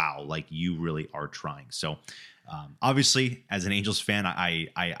said, wow, like you really are trying. So obviously, as an Angels fan,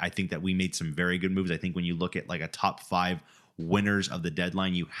 I think that we made some very good moves. I think when you look at like a top 5 winners of the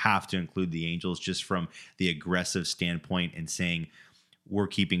deadline, you have to include the Angels, just from the aggressive standpoint and saying, we're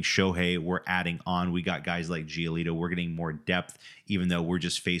keeping Shohei, we're adding on. We got guys like Giolito. We're getting more depth, even though we're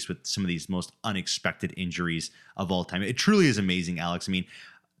just faced with some of these most unexpected injuries of all time. It truly is amazing, Alex. I mean,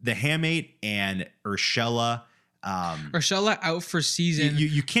 the Hamate and Urshela. Urshela out for season,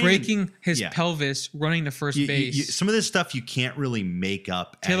 you can't breaking his pelvis, running to first base. Some of this stuff you can't really make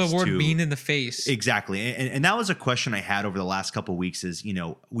up. Taylor Ward being in the face. Exactly. And that was a question I had over the last couple of weeks is,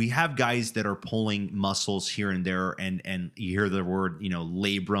 we have guys that are pulling muscles here and there, and you hear the word,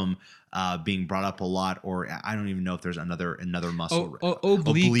 labrum being brought up a lot, or I don't even know if there's another muscle.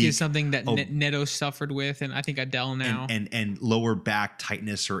 Oblique is something that Neto suffered with, and I think Adele now. And lower back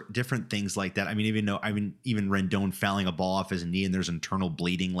tightness or different things like that. I mean, even Rendon fouling a ball off his knee and there's internal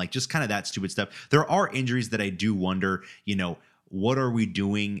bleeding, like just kind of that stupid stuff. There are injuries that I do wonder, what are we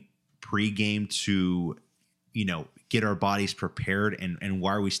doing pregame to, get our bodies prepared, and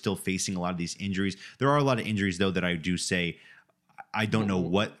why are we still facing a lot of these injuries? There are a lot of injuries, though, that I do say, I don't know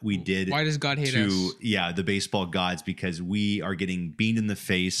what we did. Why does God hate us? Yeah, the baseball gods, because we are getting beamed in the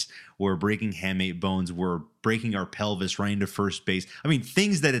face. We're breaking hamate bones. We're breaking our pelvis running to first base. I mean,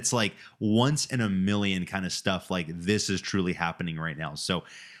 things that it's like once in a million kind of stuff. Like this is truly happening right now. So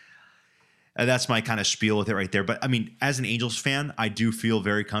that's my kind of spiel with it right there. But I mean, as an Angels fan, I do feel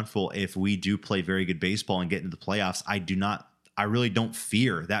very comfortable if we do play very good baseball and get into the playoffs. I really don't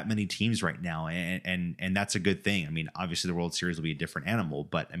fear that many teams right now, and that's a good thing. I mean, obviously the World Series will be a different animal,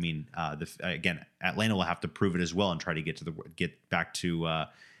 but I mean, again, Atlanta will have to prove it as well and try to get back to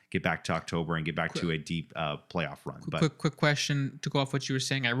October and get back to a deep playoff run. Quick question to go off what you were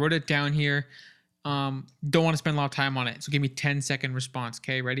saying. I wrote it down here. Don't want to spend a lot of time on it, so give me 10-second response.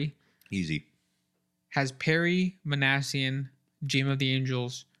 Okay, ready? Easy. Has Perry Manassian, GM of the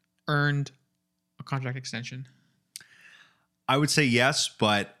Angels, earned a contract extension? I would say yes,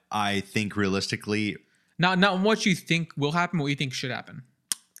 but I think realistically, not what you think will happen, what you think should happen,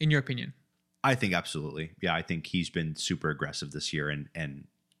 in your opinion. I think absolutely. Yeah, I think he's been super aggressive this year, and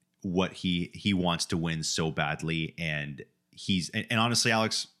what he wants to win so badly, and honestly,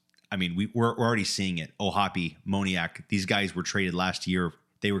 Alex, I mean, we're already seeing it. Ohapi, Moniak, these guys were traded last year.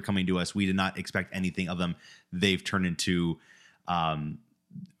 They were coming to us. We did not expect anything of them. They've turned into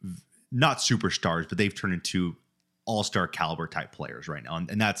not superstars, but they've turned into all-star caliber type players right now.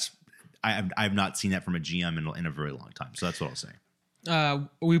 And that's, I have not seen that from a GM in a very long time. So that's what I'll say.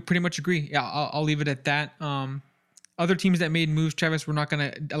 We pretty much agree. Yeah, I'll leave it at that. Other teams that made moves, Travis, we're not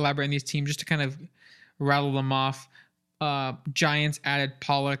going to elaborate on these teams just to kind of rattle them off. Giants added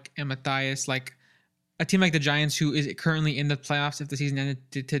Pollock and Matthias. Like a team like the Giants, who is currently in the playoffs, if the season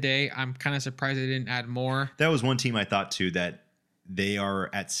ended today, I'm kind of surprised they didn't add more. That was one team I thought too that they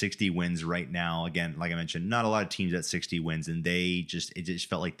are at 60 wins right now. Again, like I mentioned, not a lot of teams at 60 wins, and it just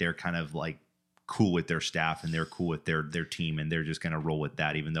felt like they're kind of like cool with their staff and they're cool with their team, and they're just going to roll with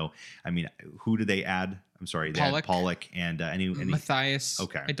that. Even though, I mean, who did they add? I'm sorry, they had Pollock and any Matthias.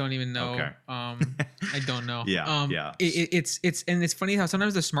 Okay, I don't even know. Okay. I don't know. Yeah. It's funny how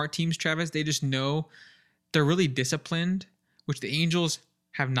sometimes the smart teams, Travis, they just know they're really disciplined, which the Angels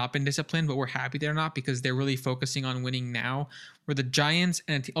have not been disciplined, but we're happy they're not because they're really focusing on winning now. Where the Giants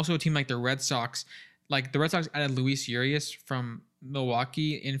and also a team like the Red Sox, like the Red Sox added Luis Urias from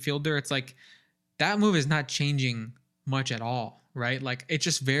Milwaukee infielder. It's like that move is not changing much at all, right? Like it's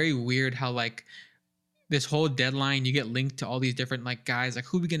just very weird how like this whole deadline you get linked to all these different like guys, like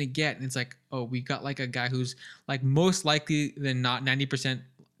who are we gonna get? And it's like, oh, we got like a guy who's like most likely than not 90%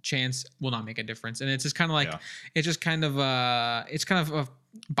 chance will not make a difference. And it's just kind of like it's just kind of it's kind of a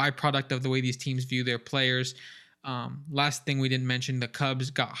byproduct of the way these teams view their players. Last thing we didn't mention, the Cubs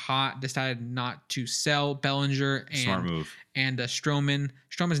got hot, decided not to sell Bellinger and smart move. And Stroman.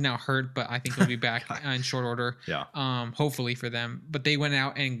 Stroman's now hurt, but I think he'll be back in short order. Yeah. Hopefully for them. But they went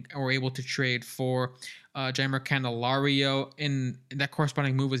out and were able to trade for Jeimer Candelario, and that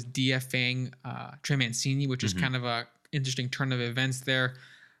corresponding move was DFAing Trey Mancini, which is kind of a interesting turn of events there.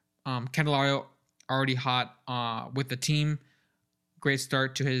 Candelario already hot with the team. Great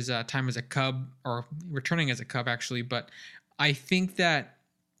start to his time as a Cub, or returning as a Cub, actually. But I think that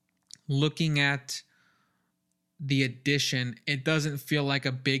looking at the addition, it doesn't feel like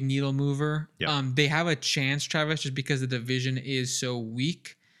a big needle mover. Yeah. They have a chance, Travis, just because the division is so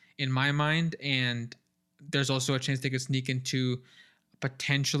weak in my mind. And there's also a chance they could sneak into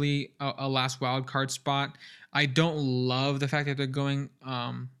potentially a last wild card spot. I don't love the fact that they're going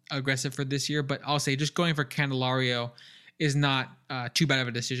aggressive for this year, but I'll say just going for Candelario is not too bad of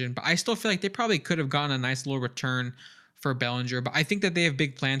a decision. But I still feel like they probably could have gotten a nice little return for Bellinger. But I think that they have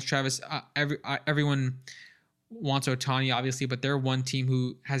big plans, Travis. Everyone wants Ohtani, obviously, but they're one team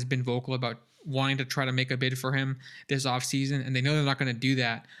who has been vocal about wanting to try to make a bid for him this offseason. And they know they're not going to do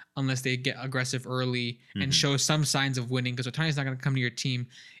that unless they get aggressive early and show some signs of winning, because Ohtani's not going to come to your team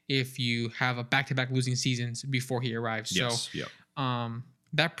if you have a back-to-back losing seasons before he arrives. Yes. So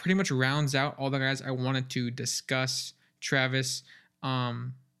that pretty much rounds out all the guys I wanted to discuss, Travis.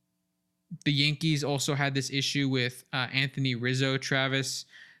 The Yankees also had this issue with Anthony Rizzo, Travis.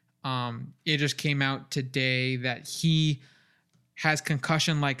 It just came out today that he has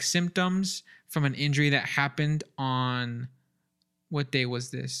concussion-like symptoms from an injury that happened on, what day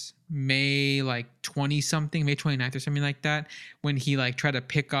was this? May 20-something, May 29th or something like that, when he tried to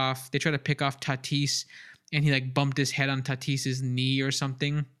pick off Tatis, and he bumped his head on Tatis's knee or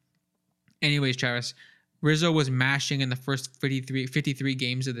something. Anyways, Travis, Rizzo was mashing in the first 53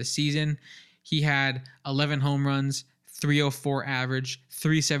 games of the season. He had 11 home runs, 304 average,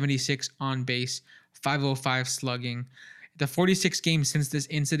 376 on base, 505 slugging. The 46 games since this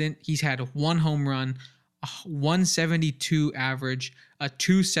incident, he's had one home run, a 172 average, a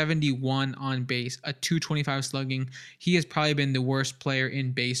 271 on base, a 225 slugging. He has probably been the worst player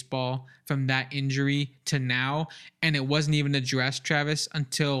in baseball from that injury to now. And it wasn't even addressed, Travis,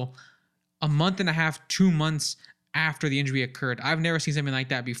 until a month and a half, 2 months after the injury occurred. I've never seen something like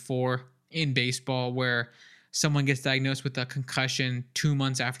that before in baseball, where someone gets diagnosed with a concussion 2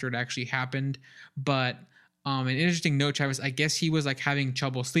 months after it actually happened. But an interesting note, Travis, I guess he was having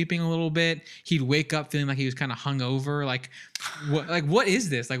trouble sleeping a little bit. He'd wake up feeling like he was kind of hungover. What is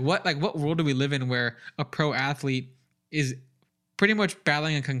this? What world do we live in where a pro athlete is pretty much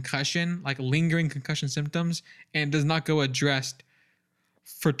battling a concussion, lingering concussion symptoms, and does not go addressed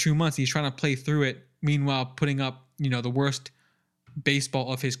for 2 months? He's trying to play through it, meanwhile putting up, the worst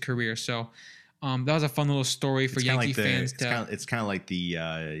baseball of his career. So that was a fun little story for Yankee fans. It's kind of like the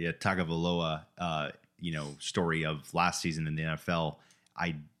Tagovailoa story of last season in the NFL.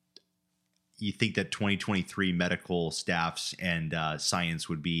 You think that 2023 medical staffs and science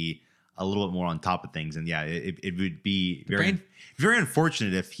would be a little bit more on top of things, and it would be very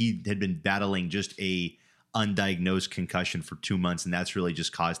unfortunate if he had been battling just a undiagnosed concussion for 2 months, and that's really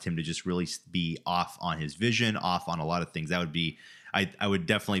just caused him to just really be off on his vision, off on a lot of things. That would be, I would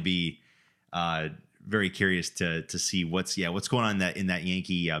definitely be very curious to see what's going on in that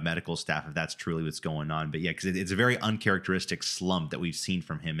Yankee medical staff, if that's truly what's going on. But because it's a very uncharacteristic slump that we've seen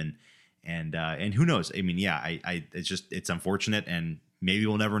from him, And who knows? I mean, yeah, it's unfortunate, and maybe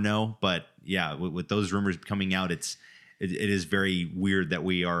we'll never know. But yeah, with those rumors coming out, it is very weird that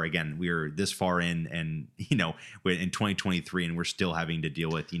we're this far in, and we're in 2023, and we're still having to deal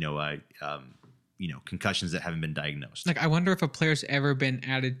with concussions that haven't been diagnosed. Like, I wonder if a player's ever been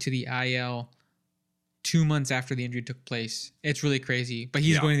added to the IL 2 months after the injury took place. It's really crazy, but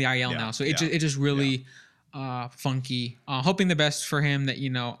he's going to the IL now, so it just really funky. Hoping the best for him. That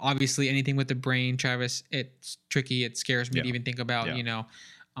obviously anything with the brain, Travis, it's tricky. It scares me to even think about.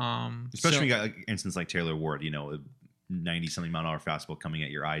 Especially when you got like instance like Taylor Ward. 90-something mile an hour fastball coming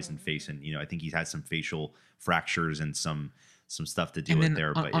at your eyes and face, and I think he's had some facial fractures and some stuff to deal with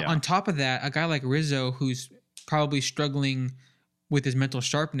there. But on top of that, a guy like Rizzo, who's probably struggling with his mental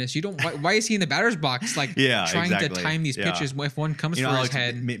sharpness, why is he in the batter's box trying to time these pitches if one comes for his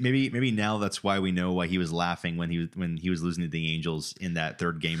head? Maybe now that's why we know why he was laughing when he was losing to the Angels in that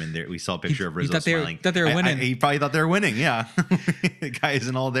third game, and there we saw a picture of Rizzo smiling. Thought they were winning. He probably thought they were winning. Yeah, the guy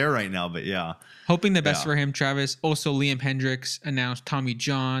isn't all there right now, but yeah. Hoping the best for him, Travis. Also, Liam Hendricks announced Tommy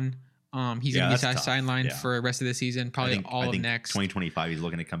John. He's going to be sidelined for the rest of the season, probably all of next. 2025, he's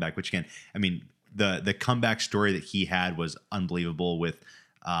looking to come back, which again, I mean, the comeback story that he had was unbelievable with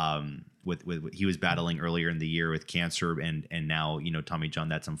he was battling earlier in the year with cancer, and now Tommy John.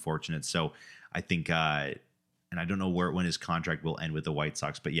 That's unfortunate. So I think and I don't know when his contract will end with the White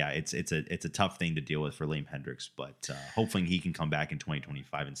Sox, but yeah, it's a tough thing to deal with for Liam Hendricks, but hopefully he can come back in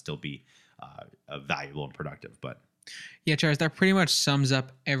 2025 and still be valuable and productive. But yeah, Charles, that pretty much sums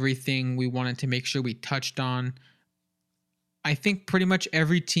up everything we wanted to make sure we touched on. I think pretty much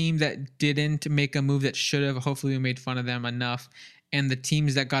every team that didn't make a move that should have, hopefully we made fun of them enough. And the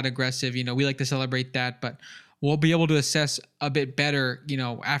teams that got aggressive, we like to celebrate that, but we'll be able to assess a bit better,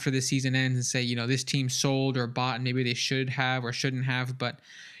 after the season ends and say, this team sold or bought and maybe they should have or shouldn't have. But,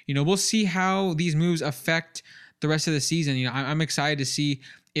 we'll see how these moves affect the rest of the season. I'm excited to see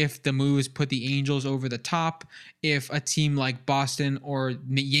if the moves put the Angels over the top, if a team like Boston or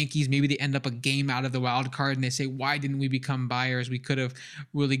Yankees, maybe they end up a game out of the wild card and they say, why didn't we become buyers? We could have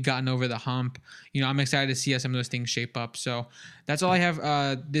really gotten over the hump. I'm excited to see how some of those things shape up. So that's all I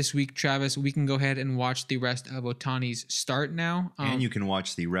have this week, Travis. We can go ahead and watch the rest of Ohtani's start now. And you can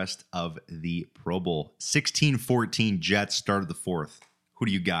watch the rest of the Pro Bowl. 16-14 Jets started the fourth. Who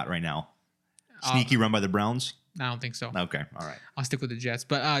do you got right now? Sneaky run by the Browns? I don't think so. Okay, all right. I'll stick with the Jets.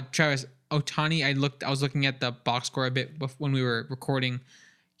 But Travis, Ohtani, I was looking at the box score a bit when we were recording.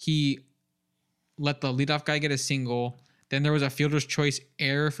 He let the leadoff guy get a single. Then there was a fielder's choice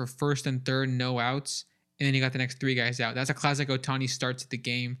error for first and third, no outs. And then he got the next three guys out. That's a classic Ohtani start to the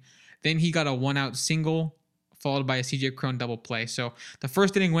game. Then he got a 1-out single, followed by a CJ Cron double play. So the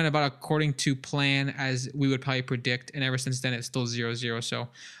first inning went about according to plan, as we would probably predict. And ever since then, it's still 0-0. So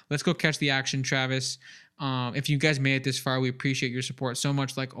let's go catch the action, Travis. If you guys made it this far, we appreciate your support so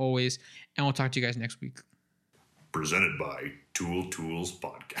much, like always. And we'll talk to you guys next week. Presented by Tool Tools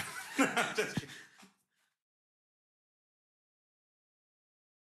Podcast.